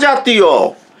সমজাতীয়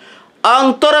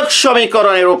অন্তরক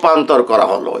সমীকরণে রূপান্তর করা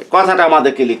হলো। কথাটা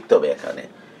আমাদেরকে লিখতে হবে এখানে।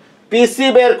 পিসি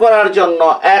বের করার জন্য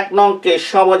 1 নংকে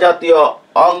সমজাতীয়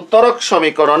অন্তরক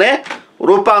সমীকরণে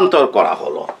রূপান্তর করা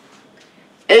হলো।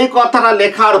 এই কথাটা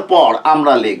লেখার পর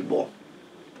আমরা লিখব,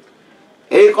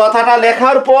 এই কথাটা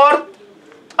লেখার পর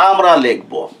আমরা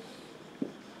লিখব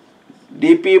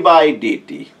DP by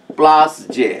DT plus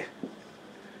J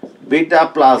beta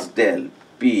plus del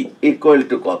P equal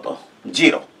to কত?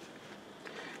 0।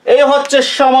 এই হচ্ছে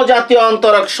সমজাতীয়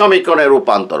অন্তরক সমীকরণে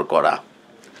রূপান্তর করা।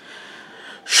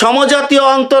 সমজাতীয়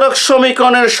অন্তরক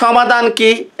সমীকরণের সমাধান কি?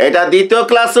 এটা দ্বিতীয়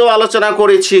ক্লাসেও আলোচনা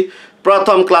করেছি,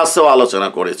 প্রথম ক্লাসেও আলোচনা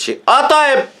করেছি।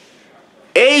 অতএব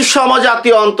এই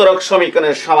সমজাতীয় অন্তরক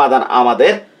সমীকরণের সমাধান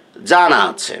আমাদের জানা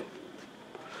আছে।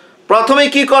 প্রথমে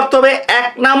কি করতে হবে? 1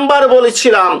 নাম্বার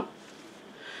বলেছিলাম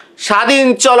স্বাধীন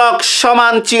চলক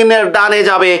সমান চিহ্নের ডানে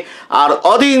যাবে আর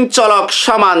অধীন চলক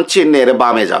সমান চিহ্নের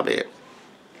বামে যাবে।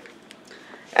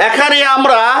 এখানে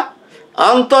আমরা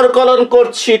অন্তর্কলন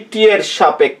করছি টি এর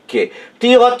সাপেক্ষে। টি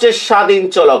হচ্ছে স্বাধীন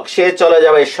চলক, সে চলে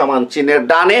যাবে সমান চিহ্নের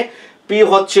ডানে, পি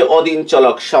হচ্ছে অধীন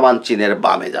চলক, সমান চিহ্নের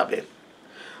বামে যাবে।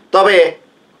 তবে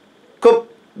খুব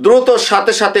দ্রুত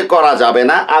সাথে সাথে করা যাবে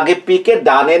না, আগে পি কে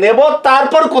ডানে নেব,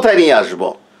 তারপর কোথায় নিয়ে আসব?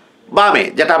 বামে,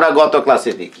 যেটা আমরা গত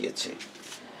ক্লাসে দেখিয়েছি।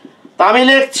 তা আমি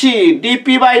লিখছি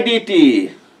ডিপি বাই ডিটি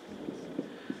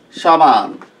সমান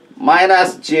minus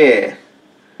J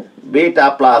beta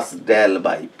plus del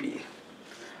by P.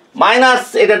 Minus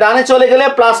এটা ডানে চলে গেলে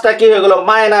প্লাসটা কি হয়ে গেল?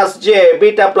 Minus J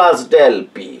beta plus del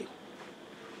P.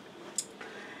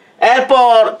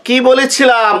 এরপর কি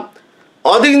বলেছিলাম?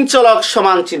 অধীন চলক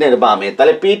সমান চিহ্নের বামে,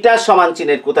 তাহলে পিটা সমান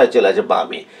চিহ্নের কোথায় চলে আসে?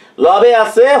 বামে। লবে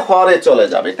আছে, হরে চলে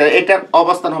যাবে, তাহলে এটার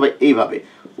অবস্থান হবে এইভাবে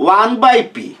 1 বাই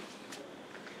পি।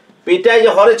 পিটা যে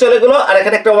হরে চলে গেল, আর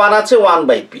এখানে একটা 1 আছে, 1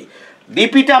 বাই পি।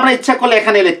 ডিপিটা আমরা ইচ্ছা করলে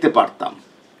এখানে লিখতে পারতাম,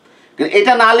 কিন্তু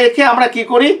এটা না লিখে আমরা কি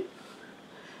করি?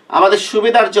 আমাদের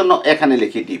সুবিধার জন্য এখানে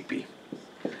লিখি ডিপি।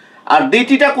 আর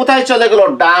ডিটিটা কোথায় চলে গেল?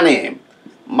 ডানে,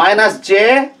 minus J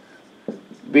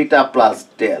beta plus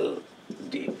del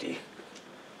DT.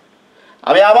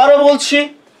 আমি আবারও বলছি,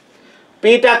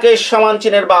 পিটাকে সমান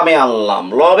চিহ্নের বামে আনলাম,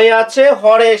 লবে আছে,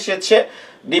 হরে এসেছে,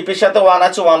 ডিপির সাথে 1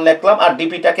 আছে, 1 লিখলাম, আর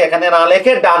ডিপিটাকে এখানে না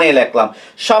লিখে ডানে লিখলাম,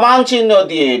 সমান চিহ্ন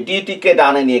দিয়ে ডিটি কে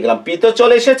ডানে নিয়ে গেলাম, পি তো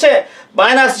চলে এসেছে,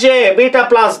 minus J beta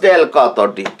plus del কত?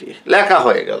 ডিটি লেখা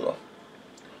হয়ে গেল।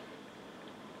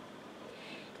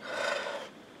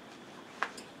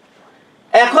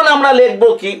 এখন আমরা লিখব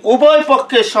কি? উভয়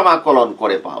পক্ষের সমাকলন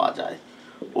করে পাওয়া যায়।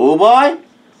 উভয়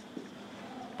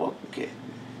পক্ষে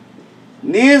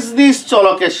নিজ নিজ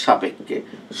চলকের সাপেক্ষে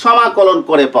সমাকলন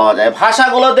করে পাওয়া যায়।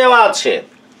 ভাষাগুলো দেওয়া আছে।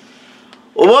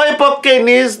 উভয় পক্ষে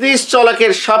নিজ নিজ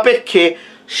চলকের সাপেক্ষে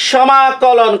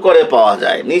সমাকলন করে পাওয়া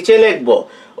যায়। নিচে লিখব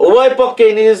উভয় পক্ষে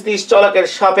নিজ নিজ চলকের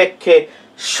সাপেক্ষে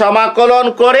সমাকলন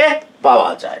করে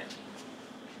পাওয়া যায়।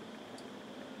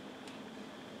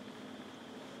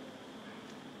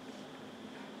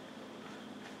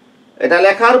 এটা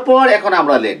লেখার পর এখন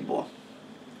আমরা লিখব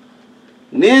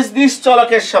নিজ নিজ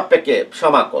চলকের সাপেক্ষে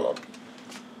সমাকলন,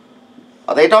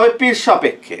 অর্থাৎ এটা হবে পির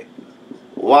সাপেক্ষে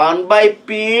 1 বাই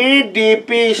পি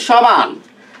ডিপি সমান,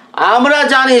 আমরা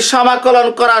জানি সমাকলন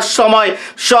করার সময়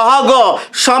সহগ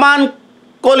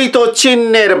সমানকলিত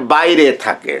চিহ্নের বাইরে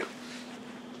থাকে।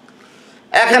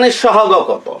 এখানে সহগ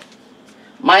কত?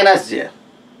 Minus J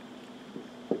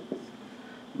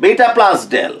beta plus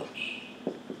del,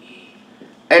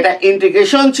 এটা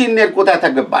ইন্টিগ্রেশন চিহ্নের কোথায়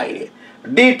থাকবে? বাইরে।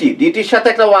 ডিটি, ডিটির সাথে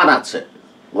একটা 1 আছে,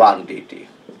 1 ডিটি।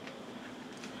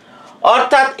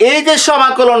 অর্থাৎ এই যে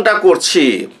সমাকলনটা করছি,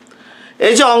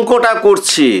 এই যে অঙ্কটা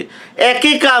করছি,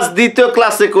 একই কাজ দ্বিতীয়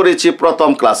ক্লাসে করেছি, প্রথম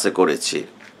ক্লাসে করেছি।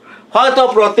 হয়তো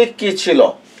প্রতীক কি ছিল?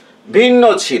 ভিন্ন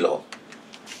ছিল।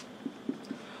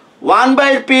 1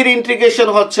 বাই পির ইন্টিগ্রেশন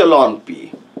হচ্ছে loan P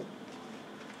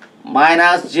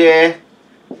minus J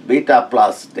beta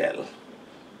plus del,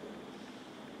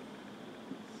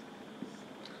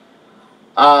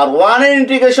 আর 1 এর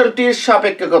ইন্টিগ্রেশন টির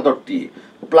সাপেক্ষে কত? টি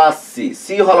প্লাস সি।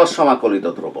 সি হলো সমাকলিত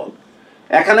ধ্রুবক।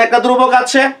 এখানে একটা ধ্রুবক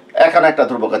আছে, এখানে একটা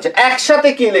ধ্রুবক আছে, একসাথে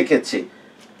কি লিখেছি?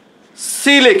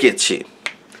 সি লিখেছি।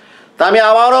 তা আমি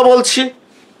আবারও বলছি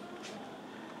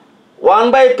 1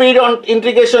 বাই পি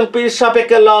ইন্টিগ্রেশন পির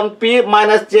সাপেক্ষে loan P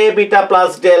minus J beta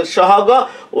plus del সহগ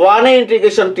 1 এর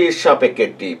ইন্টিগ্রেশন টির সাপেক্ষে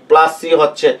টি প্লাস সি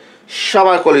হচ্ছে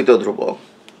সমাকলিত ধ্রুবক।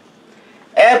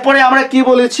 এরপরে আমরা কি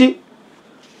বলেছি?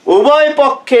 উভয়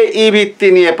পক্ষে ই ভিত্তি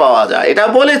নিয়ে পাওয়া যায়, এটা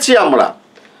বলেছি আমরা।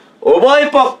 উভয়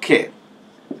পক্ষে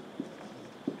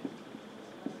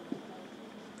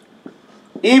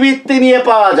ই ভিত্তি নিয়ে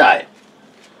পাওয়া যায়,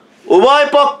 উভয়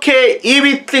পক্ষে ই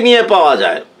ভিত্তি নিয়ে পাওয়া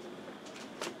যায়।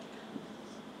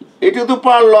 e to the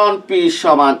power ln p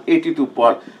সমান e to the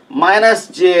power minus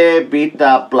j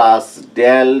beta plus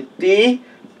del t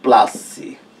plus c।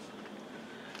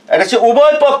 এটা হচ্ছে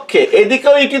উভয় পক্ষে,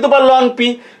 এদিকেও e to the power ln p,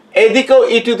 এদিকেও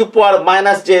e to the power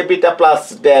minus j beta plus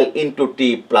del into t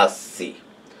plus c।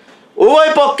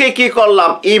 উভয় পক্ষে কি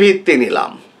করলাম? ই ভিত্তি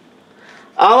নিলাম।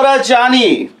 আমরা জানি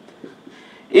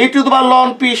e to the power ln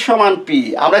p সমান p,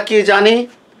 আমরা কি জানি?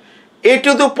 e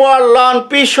to the power ln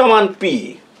p সমান p,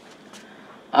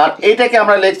 আর এটাকে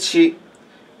আমরা লিখছি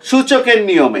সূচকের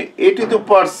নিয়মে e to the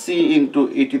power c into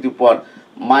e to the power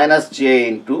minus j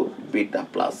into beta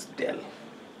plus del,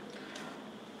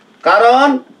 কারণ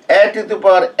a to the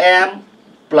power m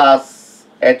plus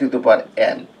a to the power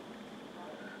n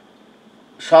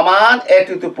সমান a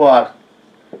to the power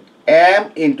m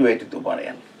into a to the power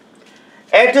n।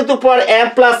 a to the power m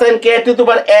plus n K a to the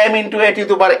power m into a to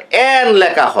the power n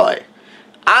লেখা হয়,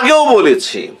 আগেও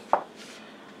বলেছি।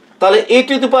 তাহলে e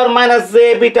to the power minus j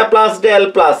beta plus del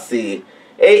plus c,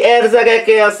 এই এর জায়গায়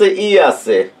কে আছে, ই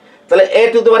আছে, তাহলে a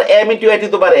to the power m into a to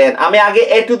the power n। আমি আগে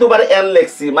a to the power n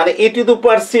লিখছি, মানে e to the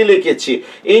power c লিখেছি,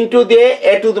 ইনটু দিয়ে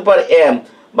a to the power m,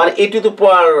 মানে e to the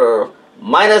power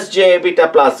minus j beta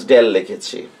plus del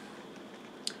লিখেছি।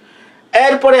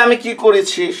 এরপরে আমি কি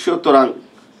করেছি, সুতরাং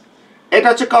এটা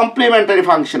হচ্ছে কমপ্লিমেন্টারি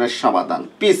ফাংশনের সমাধান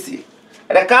পিসি।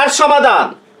 এটা কার সমাধান?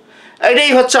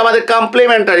 এটাই হচ্ছে আমাদের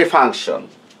কমপ্লিমেন্টারি ফাংশন।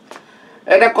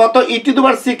 এটা কত, ই to the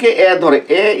power C K এ ধরে,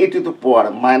 এ ই to the power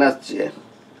minus J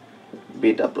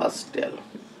beta plus del,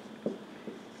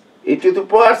 E to the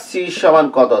power C সমান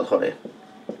কত ধরে,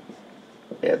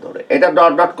 এ ধরে। এটা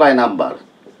ডট ডট কয় নাম্বার,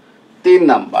 3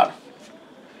 নাম্বার।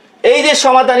 এই যে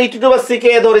সমাধান ই to the power C K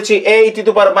এ ধরেছি, এ ই to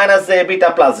the power minus J beta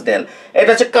plus del, এটা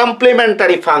হচ্ছে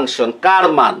কমপ্লিমেন্টারি ফাংশন। কার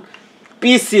মান?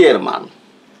 পিসি এর মান।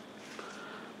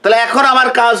 তাহলে এখন আমার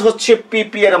কাজ হচ্ছে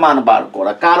পিপি এর মান বার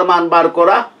করা। কার মান বার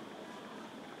করা?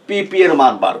 পিপি এর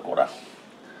মান বার করা।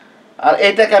 আর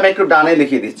এটাকে আমি একটু ডানে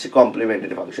লিখে দিচ্ছি,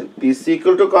 complimentary function PC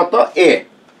equal to কত, এ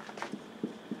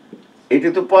ই to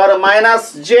the power minus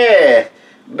J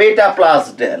beta plus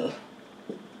del.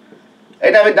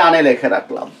 এটা আমি ডানে লিখে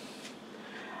রাখলাম।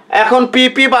 এখন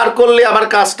পিপি বার করলে আমার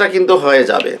কাজটা কিন্তু হয়ে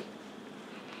যাবে।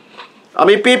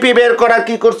 আমি পিপি বের করার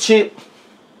কি করছি,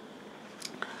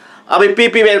 আমি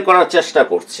পিপি বের করার চেষ্টা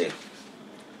করছি।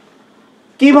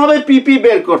 কিভাবে পিপি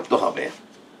বের করতে হবে?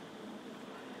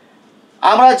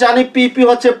 আমরা জানি পিপি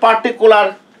হচ্ছে পার্টিকুলার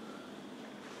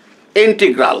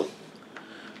ইন্টিগ্রাল,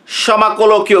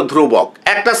 সমাকলকীয় ধ্রুবক,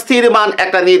 একটা স্থির মান,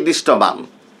 একটা নির্দিষ্ট মান।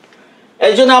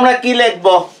 এই জন্য আমরা কি লিখব,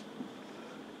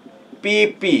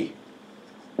 পিপি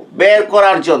বের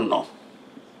করার জন্য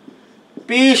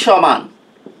পি সমান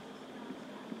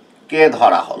কে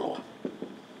ধরা হলো।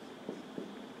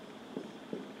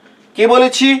 কি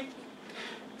বলেছি?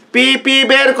 পিপি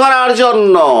বের করার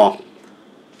জন্য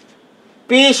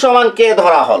পি সমান কে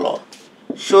ধরা হলো।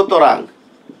 সুতরাং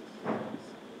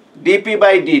ডিপি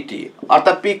বাই ডিটি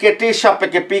অর্থাৎ পিকে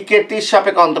টির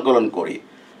সাপেক্ষে অন্তর্কলন করি।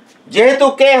 যেহেতু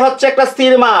কে হচ্ছে একটা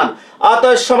স্থির মান,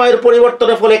 অতএব সময়ের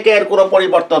পরিবর্তনের ফলে কে এর কোনো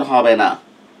পরিবর্তন হবে না,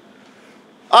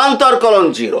 অন্তর্কলন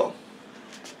 0।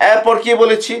 এরপর কি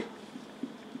বলেছি,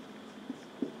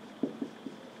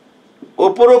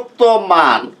 উপরোক্ত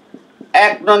মান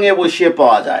 1 নং এ বসিয়ে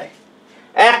পাওয়া যায়।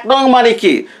 1 নং মানে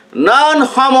কি, নন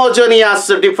হোমোজেনিয়াস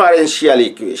ডিফারেনশিয়াল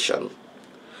ইকুয়েশন।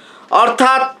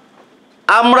 অর্থাৎ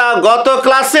আমরা গত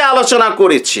ক্লাসে আলোচনা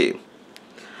করেছি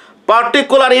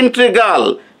পার্টিকুলার ইন্টিগ্রাল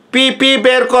পিপি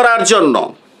বের করার জন্য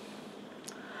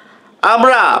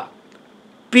আমরা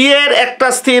পি এর একটা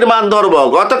স্থির মান ধরব।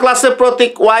 গত ক্লাসে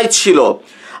প্রতীক ওয়াই ছিল,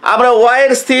 আমরা ওয়াই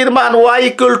এর স্থির মান ওয়াই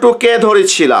ইকুয়াল টু কে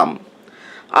ধরেছিলাম।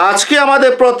 আজকে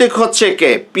আমাদের প্রতীক হচ্ছে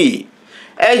কে, পি।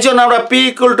 এই জন্য আমরা পি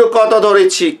ইকুয়াল টু কত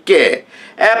ধরেছি, কে।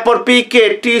 এরপর পি কে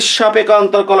টির সাপেক্ষে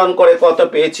অন্তর্কলন করে কত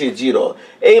পেয়েছি, 0।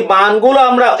 এই মানগুলো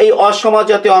আমরা এই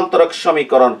অসমজাতীয় অন্তরক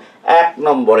সমীকরণ 1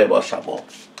 নম্বরে বসাবো।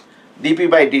 DP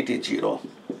by DT 0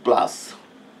 plus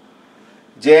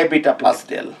J beta plus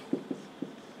del,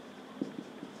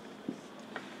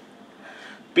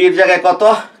 পির জায়গায় কত,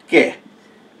 কে।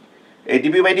 এই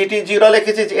ডিপি বাই ডিটি 0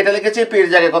 লিখেছি, এটা লিখেছি, পির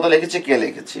জায়গায় কত লিখেছি, কে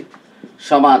লিখেছি,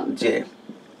 সমান জে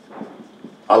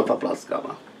আলফা প্লাস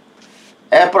গামা।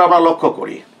 এরপর আমরা লক্ষ্য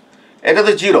করি এটা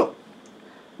তো 0,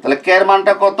 তাহলে কে এর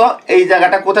মানটা কত, এই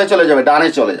জায়গাটা কোথায় চলে যাবে, ডানে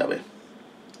চলে যাবে,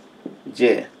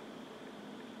 জে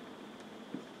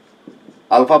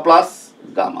আলফা প্লাস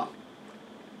গামা।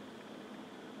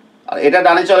 আর এটা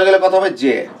ডানে চলে গেলে কত হবে,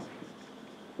 J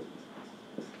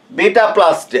beta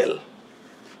plus del,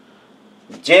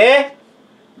 J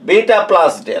beta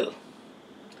plus del.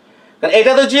 কারণ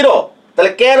এটা তো 0,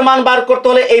 তাহলে কে এর মান বার করতে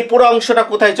হলে এই পুরো অংশটা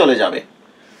কোথায় চলে যাবে,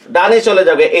 ডানে চলে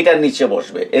যাবে, এটার নিচে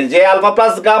বসবে। এই জে আলফা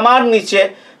প্লাস গামার নিচে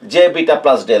জে বিটা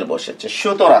প্লাস ডেল বসেছে।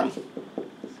 সুতরাং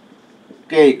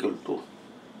K equal to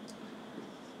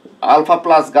alpha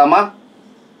plus gamma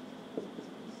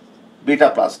beta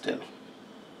plus del.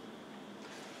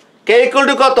 K equal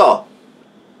to কত,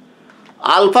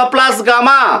 alpha plus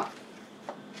gamma,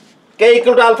 K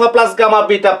equal to alpha plus gamma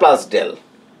beta plus del.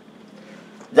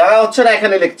 জায়গা হচ্ছে না,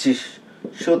 এখানে লিখছিস।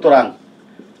 সুতরাং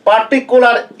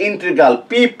particular integral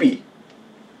পিপি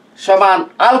সমান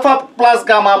alpha plus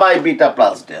gamma by beta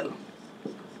plus del,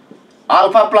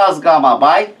 alpha plus gamma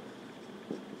by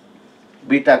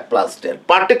beta plus del.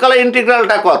 Particular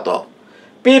ইন্টিগ্রালটা কত,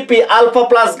 পিপি alpha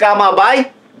plus gamma by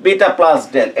beta plus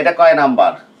del. এটা কয়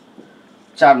number,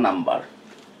 4 number.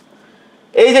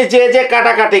 এই যে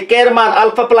কাটাকাটি, কে এর মান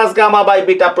alpha plus gamma by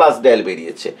beta plus del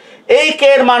বেরিয়েছে। এই কে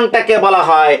এর মানটাকে বলা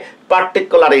হয়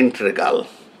পার্টিকুলার ইন্টিগ্রাল।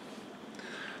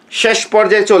 শেষ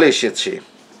পর্যায়ে চলে এসেছি।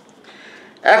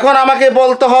 এখন আমাকে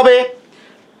বলতে হবে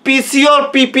পিসি ও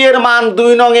পিপি এর মান 2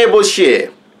 নং এ বসিয়ে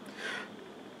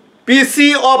পিসি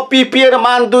ও পিপি এর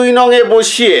মান 2 নং এ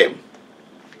বসিয়ে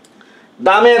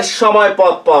দামের সময়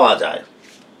পথ পাওয়া যায়।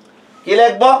 কি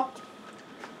লিখব?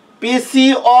 পিসি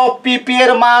ও পিপি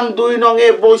এর মান 2 নং এ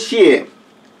বসিয়ে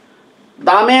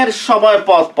দামের সময়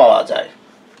পথ পাওয়া যায়।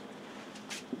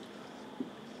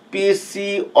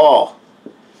 পিসি ও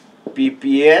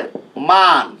পিপি এর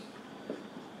মান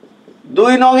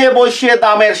 2 নং এ বসিয়ে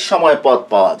দামের সময় পথ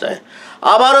পাওয়া যায়।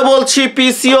 আবারও বলছি,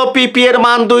 পিসি ও পিপি এর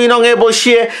মান 2 নং এ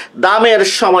বসিয়ে দামের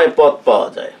সময় পথ পাওয়া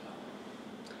যায়।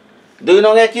 2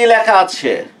 নং এ কি লেখা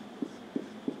আছে?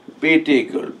 PT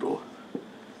equal to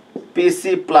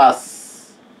PC plus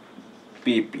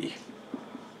পিপি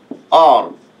और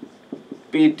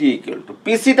পিটি ইকুয়াল টু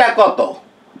পিসিটা কত?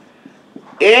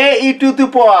 এ ই to the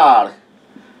power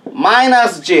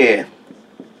minus J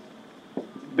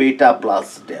beta plus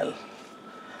del,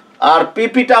 আর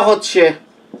পিপিটা হচ্ছে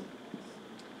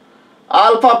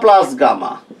alpha plus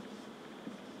gamma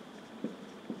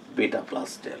beta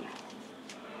plus del.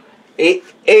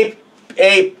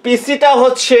 এই পিসিটা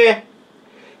হচ্ছে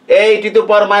এ ই to the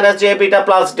power minus J beta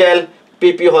plus del,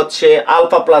 পিপি হচ্ছে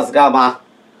alpha plus gamma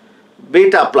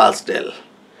beta plus del.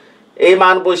 এই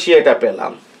মান বসিয়ে এটা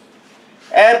পেলাম।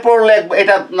 এরপর লিখব,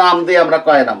 এটা নাম দিয়ে আমরা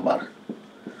কয় নাম্বার,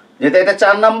 যেটা এটা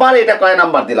 4 নাম্বার, এটা কয়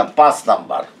নাম্বার দিলাম? 5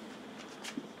 নাম্বার।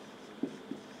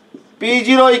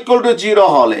 P0 ইকুয়াল টু 0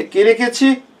 হলে কি লিখেছি?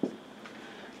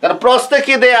 কারণ প্রশ্নে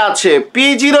কি দেয়া আছে?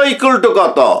 P0 ইকুয়াল টু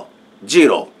কত?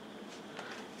 0।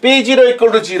 P0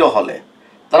 ইকুয়াল টু 0 হলে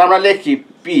তাহলে আমরা লিখি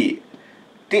P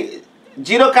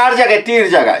 0 কার জায়গায়? টির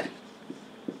জায়গায়।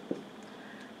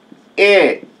 এ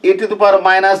ই to the power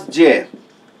minus J,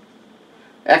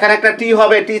 এখানে একটা টি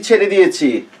হবে, টি ছেড়ে দিয়েছি,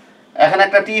 এখানে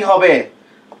একটা টি হবে,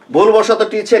 ভুলবশত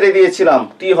টি ছেড়ে দিয়েছিলাম,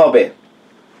 টি হবে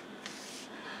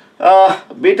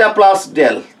বিটা প্লাস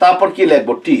ডেল। তারপর কি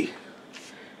লিখবো? টি।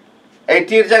 এই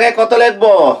টির জায়গায় কত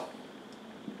লিখবো?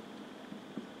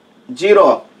 0,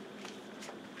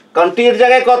 কারণ টির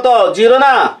জায়গায় কত? 0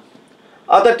 না,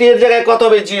 অর্থাৎ টির জায়গায় কত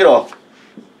হবে? 0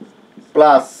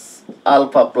 plus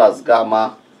alpha plus gamma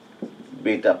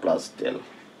beta plus del.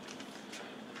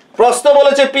 প্রশ্ন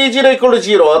বলেছে P0 ইকুয়াল টু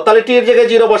 0, তাহলে টির জায়গায়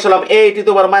 0 বসালাম, এ টি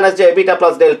two power minus J beta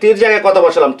plus del. টির জায়গায় কত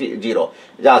বসালাম? 0,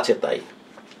 যা আছে তাই।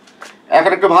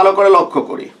 এখন একটু ভালো করে লক্ষ্য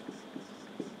করি,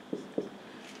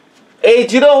 এই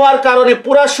 0 হওয়ার কারণে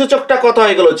পুরা সূচকটা কত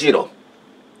হয়ে গেল? 0।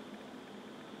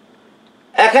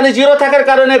 এখানে 0 থাকার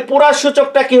কারণে পুরা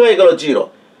সূচকটা কি হয়ে গেল? 0।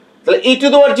 তাহলে ই টু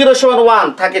দি পাওয়ার 0 সমান 1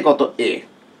 থাকে কত? এ।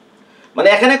 মানে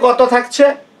এখানে কত থাকছে?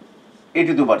 ই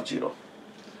to the power 0,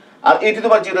 R E to the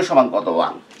পাওয়ার 0 সমান কত?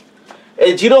 1।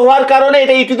 এই 0 হওয়ার কারণে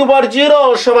এটা ই টু দি পাওয়ার 0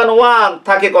 সমান 1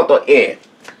 থাকে কত? এ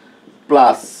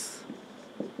plus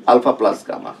alpha plus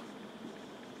gamma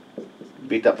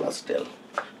beta plus del,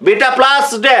 beta plus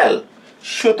del.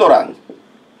 সুতরাং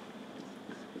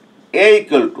এ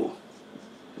equal to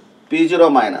P0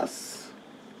 minus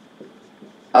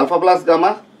alpha plus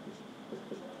gamma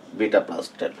beta plus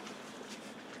del.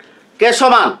 কে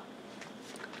সমান?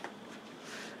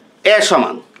 এ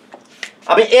সমান।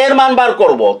 আমি এর মান বার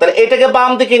করব, তাহলে এটাকে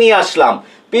বাম দিকে নিয়ে আসলাম,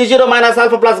 P0 minus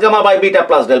alpha plus gamma by beta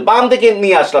plus del বাম দিকে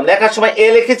নিয়ে আসলাম। লেখার সময় এ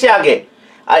লিখেছি আগে,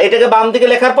 আর এটাকে বাম দিকে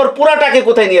লেখার পর পুরাটাকে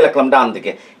কোথায় নিয়ে লিখলাম? ডান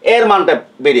দিকে। এর মানটা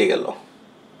বেরিয়ে গেল।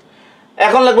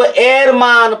 এখন লিখবো এর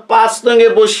মান 5 নং এ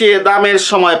বসিয়ে দামের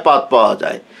সময় পথ পাওয়া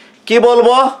যায়। কি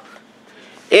বলবো?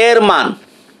 এর মান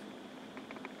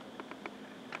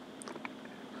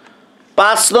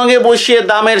 5 নং এ বসিয়ে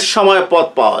দামের সময় পথ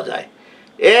পাওয়া যায়।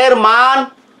 এর মান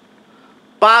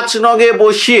 5 নং এ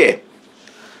বসিয়ে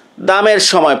দামের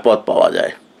সময় পথ পাওয়া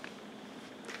যায়।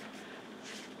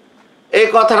 এই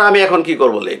কথাটা আমি এখন কি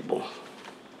করব? লিখব।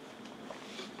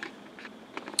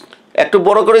 একটু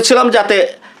বড় করেছিলাম যাতে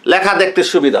লেখা দেখতে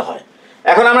সুবিধা হয়।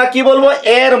 এখন আমরা কি বলবো?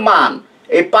 এর মান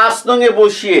এই 5 নং এ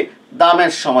বসিয়ে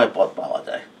দামের সময় পথ পাওয়া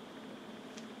যায়।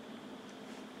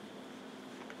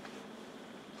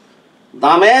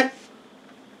 দামের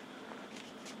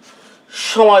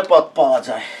সময় পথ পাওয়া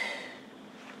যায়।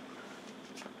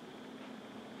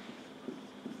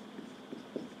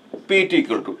 P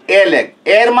ইকুয়াল টু এ লেখ,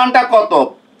 এর মানটা কত?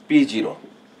 P0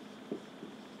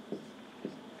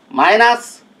 minus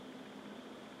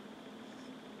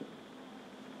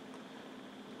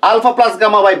alpha plus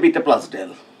gamma by beta plus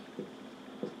del,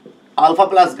 alpha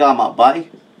plus gamma by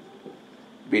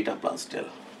beta plus del.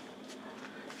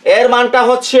 এর মানটা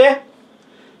হচ্ছে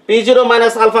P0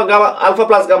 minus alpha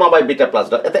plus gamma by beta plus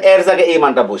del. এতে এর জায়গায় এই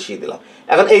মানটা বসিয়ে দিলাম।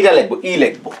 এখন এইটা লিখবো, ই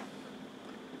লিখবো।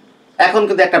 এখন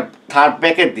কিন্তু একটা থার্ড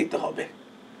ব্র্যাকেট দিতে হবে,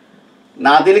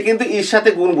 না দিলে কিন্তু ইর সাথে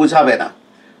গুণ বুঝাবে না।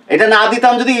 এটা না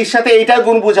দিতাম যদি ইর সাথে এইটার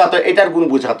গুণ বুঝাতো, এটার গুণ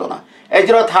বুঝাতো না। এই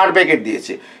জন্য থার্ড ব্র্যাকেট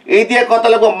দিয়েছি। এই দিয়ে কত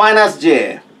লিখবো minus J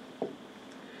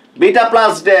beta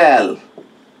plus del,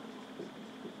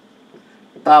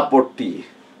 তারপর টি,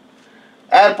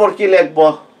 এরপর কি লিখবো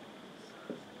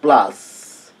plus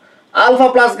alpha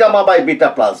plus gamma by beta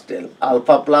plus del,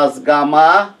 alpha plus gamma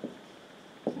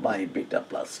by beta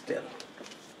plus del.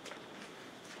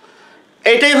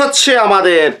 এটাই হচ্ছে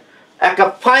আমাদের একটা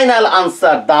ফাইনাল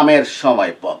আনসার দামের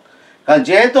সময় পথ। কারণ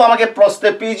যেহেতু আমাকে প্রশ্নে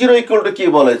P0 ইকুয়াল টু কি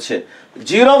বলেছে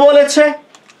 0 বলেছে,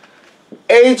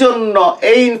 এই জন্য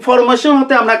এই ইনফরমেশন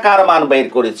হতে আমরা কার মান বের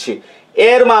করেছি,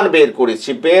 এর মান বের করেছি,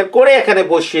 বের করে এখানে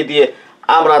বসিয়ে দিয়ে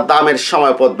আমরা দামের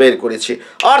সময় পথ বের করেছি,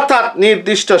 অর্থাৎ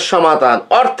নির্দিষ্ট সমাধান।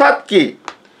 অর্থাৎ কি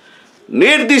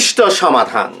নির্দিষ্ট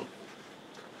সমাধান।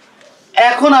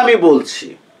 এখন আমি বলছি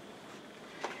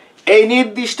এই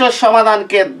নির্দিষ্ট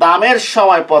সমাধানকে দামের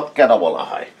সময় পথ কেন বলা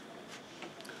হয়?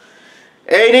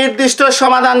 এই নির্দিষ্ট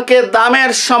সমাধানকে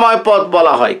দামের সময় পথ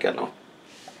বলা হয় কেন?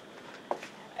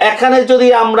 এখানে যদি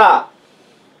আমরা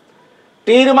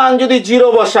টির মান যদি 0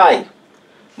 বসাই,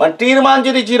 মানে টির মান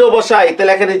যদি 0 বসাই,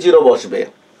 তাহলে এখানে 0 বসবে।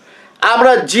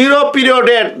 আমরা 0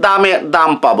 পিরিয়ডের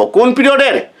দাম পাবো। কোন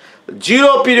পিরিয়ডের?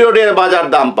 0 পিরিয়ডের বাজার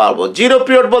দাম পাবো। 0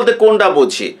 পিরিয়ড বলতে কোনটা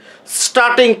বুঝি?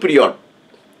 স্টার্টিং পিরিয়ড,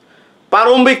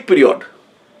 প্রারম্ভিক পিরিয়ড,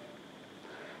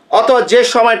 অথবা যে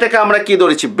সময়টাকে আমরা কি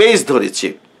ধরেছি বেস ধরেছি।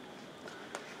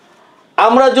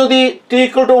 আমরা যদি t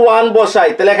ইকুয়াল টু 1 বসাই,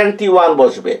 তাহলে এখানে t1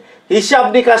 বসবে। হিসাব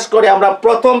নিকাশ করে আমরা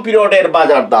প্রথম পিরিয়ডের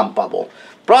বাজার দাম পাবো,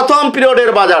 প্রথম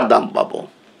পিরিয়ডের বাজার দাম পাবো।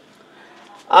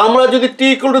 আমরা যদি t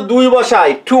ইকুয়াল টু 2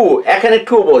 বসাই 2, এখানে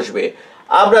 2 বসবে।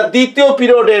 আমরা দ্বিতীয়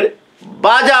পিরিয়ডের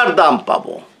বাজার দাম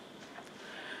পাবো।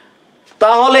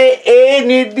 তাহলে এই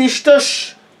নির্দিষ্ট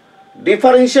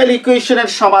ডিফারেনশিয়াল ইকুয়েশনের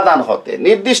সমাধান হতে,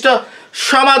 নির্দিষ্ট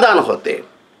সমাধান হতে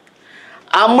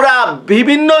আমরা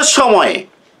বিভিন্ন সময়ে,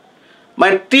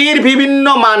 মানে টির বিভিন্ন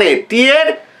মানে, টি এর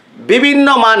বিভিন্ন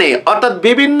মানে অর্থাৎ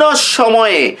বিভিন্ন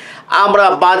সময়ে আমরা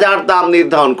বাজার দাম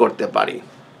নির্ধারণ করতে পারি।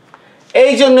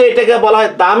 এই জন্য এটাকে বলা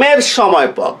হয় দামের সময়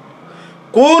পথ।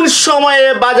 কোন সময়ে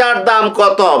বাজার দাম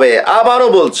কত হবে? আবারও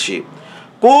বলছি,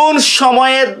 কোন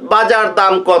সময়ে বাজার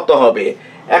দাম কত হবে?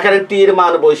 এখানে টির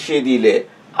মান বসিয়ে দিলে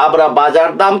আমরা বাজার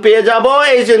দাম পেয়ে যাব।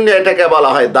 এই জন্য এটাকে বলা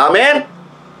হয় দামের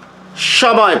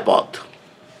সময় পথ।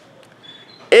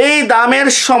 এই দামের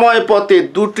সময় পথে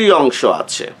দুটি অংশ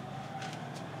আছে।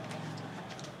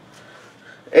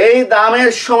 এই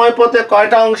দামের সময় পথে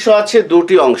কয়টা অংশ আছে?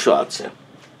 দুটি অংশ আছে।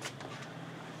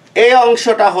 এই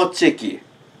অংশটা হচ্ছে কি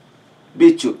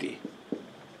বিচ্যুতি,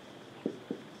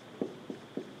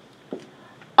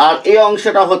 আর এই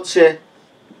অংশটা হচ্ছে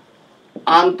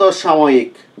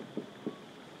আন্তঃসাময়িক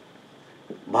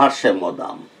ভারসাম্য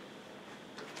দাম।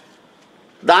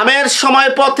 দামের সময়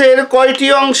পথের কয়টি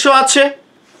অংশ আছে?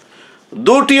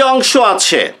 দুটি অংশ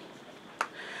আছে।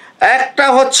 একটা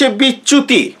হচ্ছে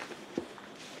বিচ্যুতি,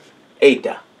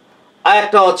 এইটা, আর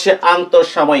একটা হচ্ছে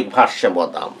আন্তঃসাময়িক ভারসাম্য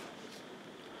দাম।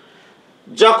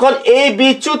 যখন এই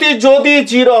বিচ্যুতি যদি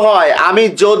 0 হয়, আমি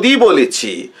যদি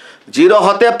বলেছি 0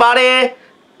 হতে পারে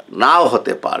নাও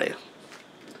হতে পারে।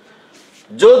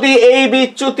 যদি এই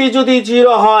বিচ্যুতি যদি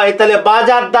 0 হয়, তাহলে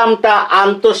বাজার দামটা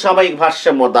আন্তঃসাময়িক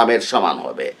ভারসাম্য দামের সমান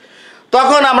হবে।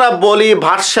 তখন আমরা বলি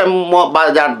ভারসাম্য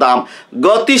বাজার দাম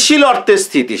গতিশীল অর্থে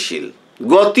স্থিতিশীল,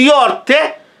 গতীয় অর্থে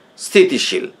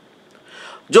স্থিতিশীল।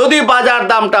 যদি বাজার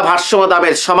দামটা ভারসাম্য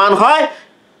দামের সমান হয়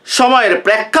সময়ের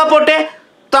প্রেক্ষাপটে,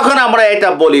 তখন আমরা এটা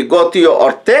বলি গতীয়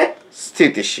অর্থে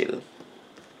স্থিতিশীল।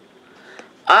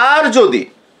 আর যদি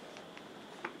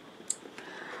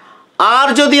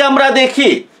আমরা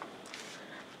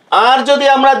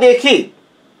দেখি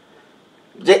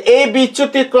যে এই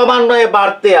বিচ্যুতি ক্রমান্বয়ে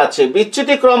বাড়তে আছে,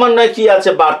 বিচ্যুতি ক্রমান্বয়ে কি আছে?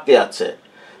 বাড়তে আছে।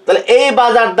 তাহলে এই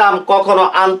বাজার দাম কখনো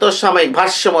আন্তঃসাময়িক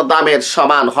ভারসাম্য দামের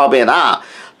সমান হবে না।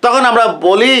 তখন আমরা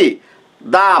বলি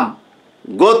দাম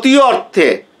গতীয় অর্থে,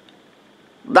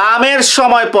 দামের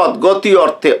সময় পথ গতীয়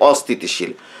অর্থে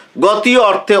অস্থিতিশীল, গতীয়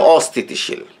অর্থে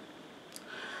অস্থিতিশীল।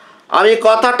 আমি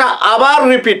কথাটা আবার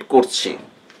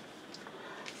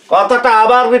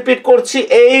রিপিট করছি,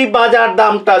 এই বাজার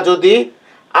দামটা যদি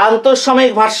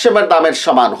আন্তঃসাময়িক ভারসাম্যের দামের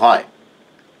সমান হয়,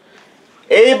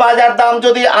 এই বাজার দাম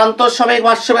যদি আন্তঃসাময়িক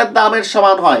ভারসাম্যের দামের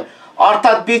সমান হয়,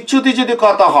 অর্থাৎ বিচ্যুতি যদি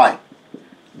কত হয়?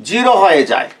 0 হয়ে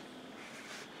যায়,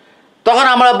 তখন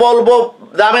আমরা বলবো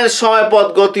দামের সময় পথ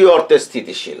গতীয় অর্থে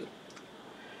স্থিতিশীল।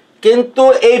 কিন্তু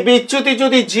এই বিচ্যুতি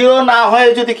যদি 0 না হয়ে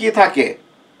যদি কি থাকে,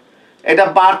 এটা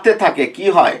বাড়তে থাকে, কি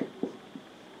হয়?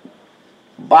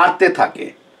 বাড়তে থাকে,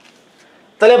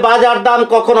 তাহলে বাজার দাম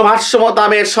কখনো ভারসাম্য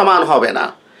দামের সমান হবে না।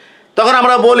 তখন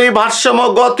আমরা বলি ভারসাম্য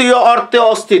গতীয় অর্থে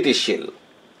অস্থিতিশীল।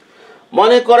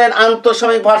 মনে করেন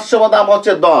আন্তঃসাময়িক ভারসাম্য দাম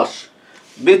হচ্ছে 10,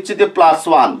 বিচ্যুতি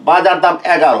 +1, বাজার দাম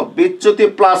 11, বিচ্যুতি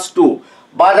 +2,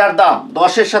 বাজার দাম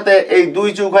 10-এর সাথে এই 2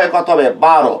 যোগ হয়ে কত হবে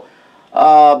 12,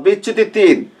 বিচ্যুতি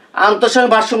 3,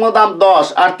 আন্তঃসাময়িক ভারসাম্য দাম 10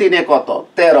 আর 3-এ কত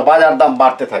 13, বাজার দাম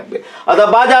বাড়তে থাকবে। অর্থাৎ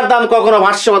বাজার দাম কখনো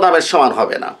ভারসাম্য দামের সমান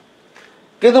হবে না।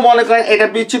 কিন্তু মনে করেন এটা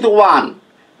বিচ্যুতি 1,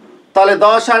 তাহলে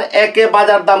 10 আর 1-এ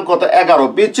বাজার দাম কত 11,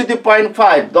 বিচ্যুতি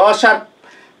 0.5, 10 আর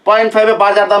 0.5-এ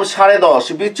বাজার দাম 10.5,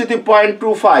 বিচ্যুতি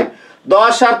 0.25,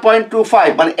 10 আর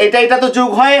 0.25 মানে এটা তো যোগ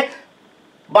হয়ে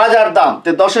বাজার দাম, তো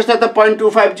 10-এর সাথে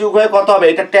 0.25 যোগ হয়ে কত হবে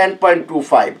এটা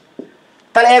 10.25।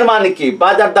 তাহলে এর মানে কি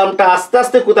বাজার দামটা আস্তে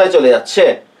আস্তে কোথায় চলে যাচ্ছে,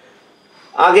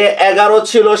 আগে 11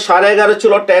 ছিল, 11.5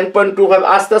 ছিল, 10.25,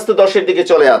 আস্তে আস্তে 10-এর দিকে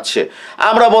চলে যাচ্ছে।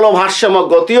 আমরা বলবো ভারসাম্য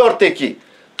গতি অর্থে কি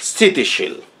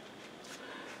স্থিতিশীল।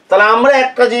 তাহলে আমরা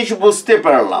একটা জিনিস বুঝতে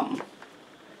পারলাম,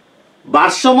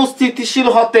 ভারসাম্য স্থিতিশীল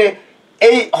হতে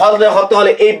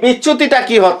হলে এই বিচ্যুতিটা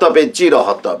কি হতে হবে 0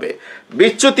 হতে হবে,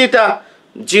 বিচ্যুতিটা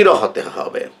 0 হতে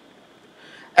হবে।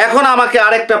 এখন আমাকে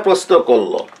আরেকটা প্রশ্ন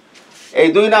করলো, এই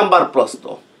 2 নাম্বার প্রশ্ন,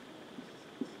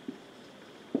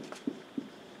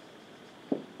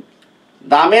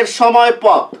 দামের সময়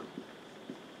পথ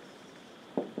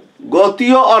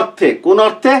গতীয় অর্থে, কোন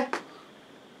অর্থে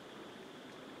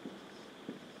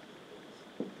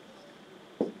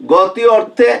গতীয়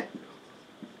অর্থে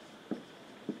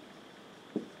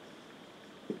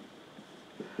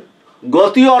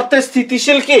গতীয় অর্থে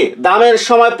স্থিতিশীল কি, দামের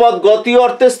সময় পথ গতীয়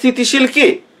অর্থে স্থিতিশীল কি,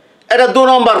 এটা 2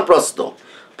 নম্বর প্রশ্ন।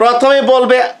 প্রথমে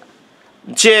বলবে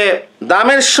যে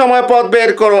দামের সময় পথ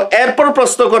বের করো, এরপর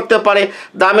প্রশ্ন করতে পারে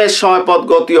দামের সময় পথ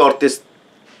গতীয় অর্থে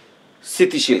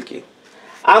স্থিতিশীল কি।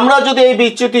 আমরা যদি এই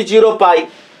বিচ্যুতি 0 পাই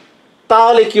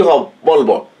তাহলে কি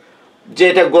বলবো যে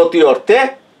এটা গতীয় অর্থে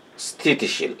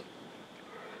স্থিতিশীল।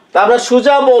 তা আমরা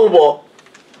সোজা বলবো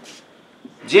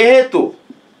যেহেতু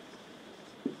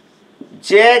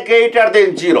যে গ্রেটার দেন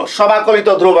 0 সমাকলিত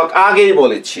ধ্রুবক, আগেই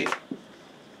বলেছি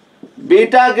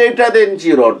beta greater than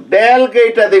 0, del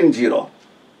greater than 0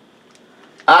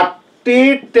 R T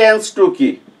tends to কি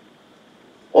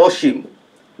অসীম,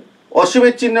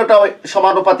 অসীমের চিহ্নটা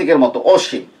সমানুপাতিকের মতো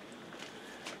অসীম।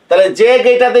 তাহলে যে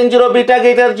greater than 0, beta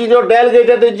greater 0, del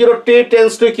greater than 0, T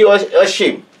tends to কি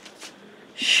অসীম,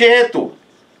 সেহেতু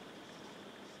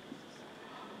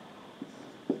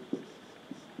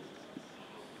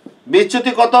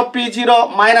বিচ্যুতি কত P0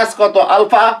 মাইনাস কত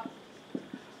alpha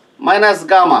minus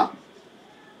gamma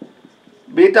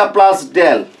beta plus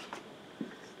del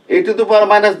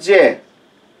e⁻j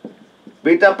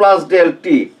beta plus del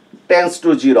T tends to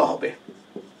 0 হবে।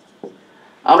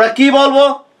 আমরা কি বলবো,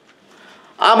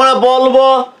 আমরা বলবো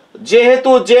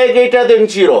যেহেতু j greater than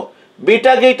 0,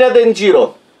 beta greater than 0,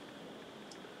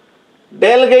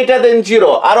 del greater than 0,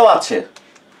 আরো আছে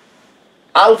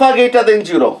আলফা গ্রেটার দেন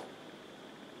 0,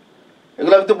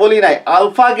 এগুলো আমি তো বলি নাই,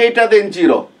 alpha greater than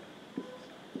 0,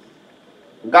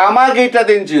 gamma greater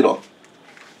than 0,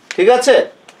 ঠিক আছে।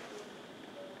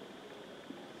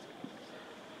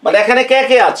 মানে এখানে কে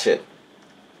কে আছে,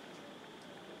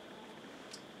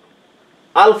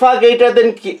 আলফা গ্রেটার দেন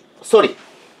কি, সরি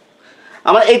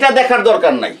আমার এটা দেখার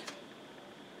দরকার নাই,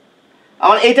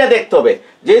 আমার এটা দেখতে হবে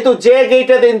যেহেতু J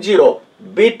greater than 0,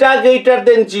 beta greater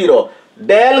than 0,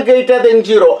 del greater than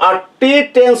 0 R T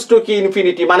tends to কি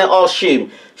ইনফিনিটি মানে অসীম,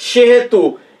 সেহেতু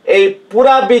এই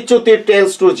পুরা বিচ্যুতি টেন্স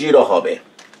টু 0 হবে।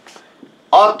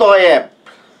 অতএব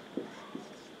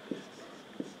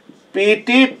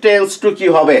পিটি টেন্স টু কি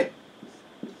হবে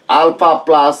alpha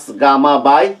plus gamma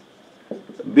by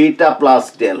beta plus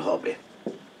del হবে।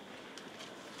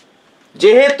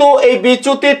 যেহেতু এই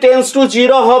বিচ্যুতি টেন্স টু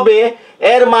 0 হবে,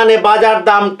 এর মানে বাজার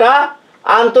দামটা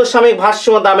আন্তঃসাময়িক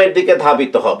ভারসাম্য দামের দিকে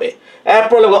ধাবিত হবে।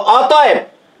 এরপর অতএব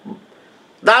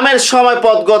দামের সময়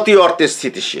পথ গতীয় অর্থে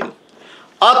স্থিতিশীল,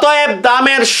 অতএব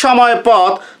দামের সময়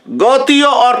পথ গতীয়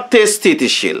অর্থে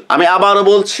স্থিতিশীল। আমি আবারও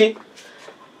বলছি,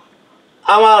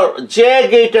 আমার জে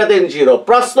গ্রেটার দেন 0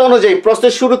 প্রশ্ন অনুযায়ী,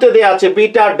 প্রশ্নের শুরুতে দেয়া আছে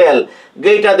বিটা ডেল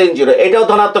গ্রেটার দেন 0, এটাও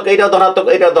ধনাত্মক, এটাও ধনাত্মক,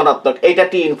 এটাও ধনাত্মক, এটা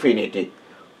টি ইনফিনিটি,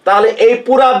 তাহলে এই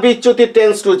পুরা বিচ্যুতি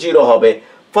টেন্স টু 0 হবে।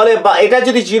 ফলে এটা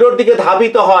যদি 0-র দিকে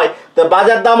ধাবিত হয় তো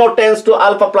বাজার দামও tends to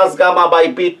alpha plus gamma by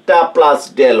beta plus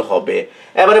del হবে।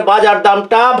 এবারে বাজার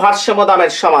দামটা ভারসাম্য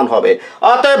দামের সমান হবে,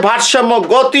 অতএব ভারসাম্য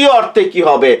গতীয় অর্থে কি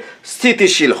হবে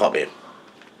স্থিতিশীল হবে।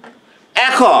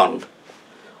 এখন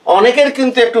অনেকের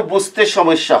কিন্তু একটু বুঝতে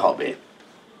সমস্যা হবে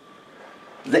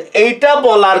যে এইটা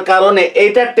বলার কারণে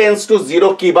এইটা টেন্স টু 0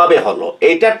 কিভাবে হলো,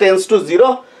 এইটা টেন্স টু 0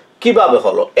 কিভাবে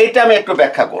হলো, এটা আমি একটু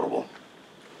ব্যাখ্যা করব,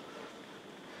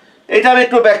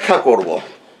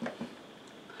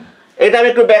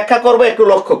 একটু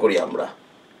লক্ষ্য করি আমরা।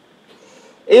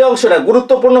 এই অংশটা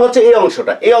গুরুত্বপূর্ণ হচ্ছে,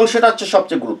 এই অংশটা হচ্ছে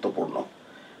সবচেয়ে গুরুত্বপূর্ণ,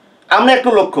 আমরা একটু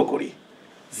লক্ষ্য করি।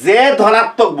 যে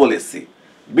ধনাত্মক বলেছি,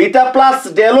 বিটা প্লাস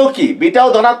ডেলও কি, বিটাও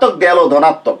ধনাত্মক ডেলও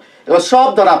ধনাত্মক, এগুলো সব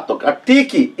ধনাত্মক। আর টি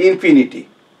কি ইনফিনিটি,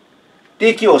 টি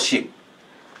কি অসীম।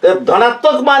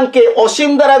 ধনাত্মক মানকে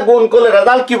অসীম দ্বারা গুণ করলে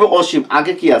রেজাল্ট কি অসীম।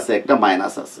 আগে কি আছে, একটা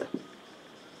মাইনাস আছে।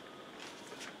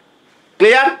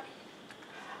 ক্লিয়ার?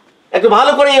 একটু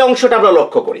ভালো করে এই অংশটা আমরা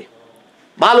লক্ষ্য করি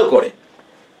ভালো করে।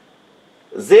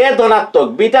 যে ধনাত্মক,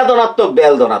 বিটা ধনাত্মক,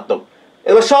 ডেল ধনাত্মক,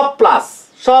 এগুলো সব প্লাস,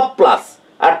 সব প্লাস।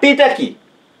 আর টিটা কি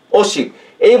অসীম।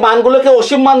 এই মানগুলোকে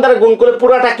অসীম মান দ্বারা গুণ করলে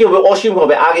পুরাটা কি হবে, অসীম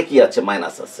হবে। আগে কি আছে,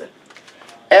 মাইনাস আছে।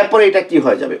 এরপরে এটা কি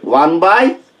হয়ে যাবে,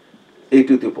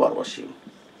 1/e⁴ অসীম।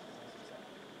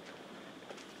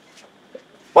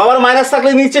 পাওয়ার মাইনাস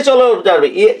থাকলে নিচে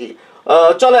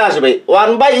চলে আসবে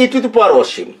 1/e⁴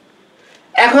 অসীম।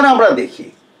 এখন আমরা দেখি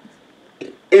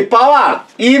এই পাওয়ার,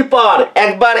 ইর পাওয়ার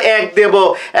একবার 1 দেব,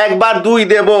 একবার 2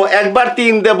 দেব, একবার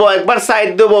 3 দেব, একবার 60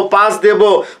 দেব, 5 দেব,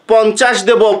 50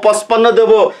 দেব, 55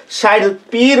 দেব, 60,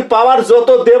 পির পাওয়ার যত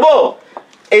দেব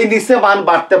এই নিচে মান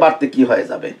বাড়তে বাড়তে কি হয়ে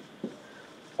যাবে,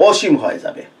 অসীম হয়ে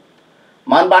যাবে।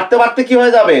 মান বাড়তে বাড়তে কি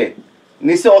হয়ে যাবে,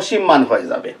 নিচে অসীম মান হয়ে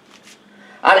যাবে।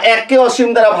 আর 1 কে অসীম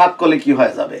দ্বারা ভাগ করলে কি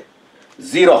হয়ে যাবে,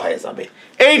 0 হয়ে যাবে।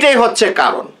 এইটাই হচ্ছে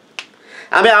কারণ।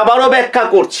 আমি আবারও ব্যাখ্যা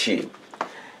করছি।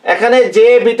 এখানে যে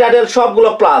বিটা ডেল সবগুলো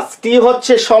প্লাস, টি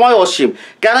হচ্ছে সময় অসীম।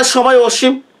 কেন সময়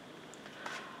অসীম?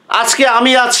 আজকে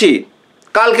আমি আছি,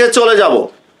 কালকে চলে যাব,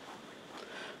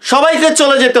 সবাইকে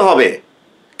চলে যেতে হবে,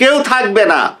 কেউ থাকবে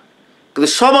না, কিন্তু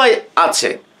সময় আছে,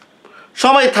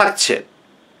 সময় থাকছে।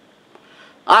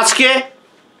 আজকে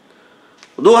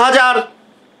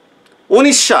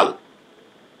 2019 সাল,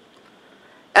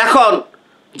 এখন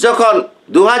যখন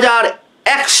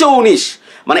 2119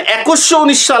 মানে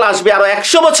 2119 সাল আসবে, আরো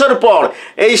 100 বছর পর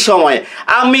এই সময়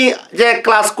আমি যে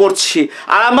ক্লাস করছি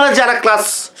আর আমরা যারা ক্লাস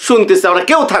শুনতেছি আমরা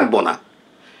কেউ থাকবো না।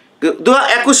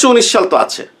 2119 সাল তো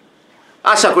আছে,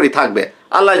 আশা করি থাকবে,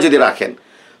 আল্লাহ যদি রাখেন।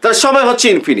 তাহলে সময় হচ্ছে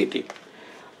ইনফিনিটি।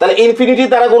 তাহলে ইনফিনিটি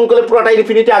দ্বারা গুণ করলে পুরোটা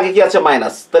ইনফিনিটি। আগে কি আছে,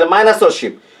 মাইনাস। তাহলে মাইনাস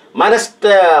অসীম।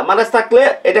 মাইনাস থাকলে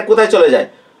এটা কোথায় চলে যায়,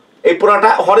 এই পুরোটা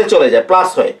হরে চলে যায়, প্লাস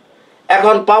হয়ে।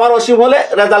 এখন পাওয়ার অসীম হলে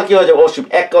রেজাল্ট কি হয়ে যাবে, অসীম।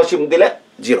 1 কে অসীম দিলে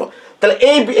 0। তাহলে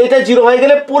এটা 0 হয়ে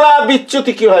গেলে পুরা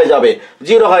বিচ্যুতি কি হয়ে যাবে,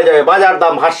 0 হয়ে যাবে। বাজার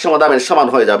দাম ভারসাম্য দামের সমান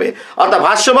হয়ে যাবে, অর্থাৎ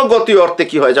ভারসাম্য গতি অর্থে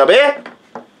কি হয়ে যাবে,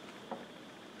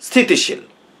 স্থিতিশীল।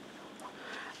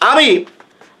 আমি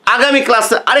আগামী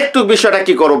ক্লাসে আরেকটু বিষয়টা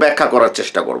কি করব, ব্যাখ্যা করার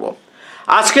চেষ্টা করব।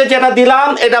 আজকে যেটা দিলাম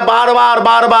এটা বারবার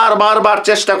বারবার বারবার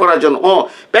চেষ্টা করার জন্য,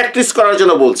 প্র্যাকটিস করার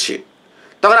জন্য বলছি।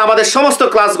 তখন আমাদের সমস্ত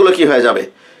ক্লাসগুলো কি হয়ে যাবে,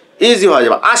 ইজি হয়ে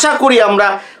যাবে। আশা করি আমরা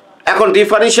এখন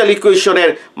ডিফারেনশিয়াল ইকুয়েশনের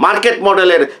মার্কেট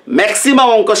মডেলের ম্যাক্সিমাম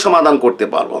অঙ্ক সমাধান করতে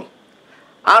পারবো।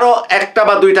 আরও একটা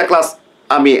বা দুইটা ক্লাস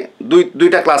আমি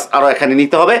দুইটা ক্লাস আরও এখানে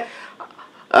নিতে হবে।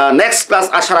 নেক্সট ক্লাস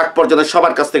আসার আগ পর্যন্ত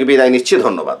সবার কাছ থেকে বিদায় নিচ্ছি।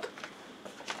 ধন্যবাদ।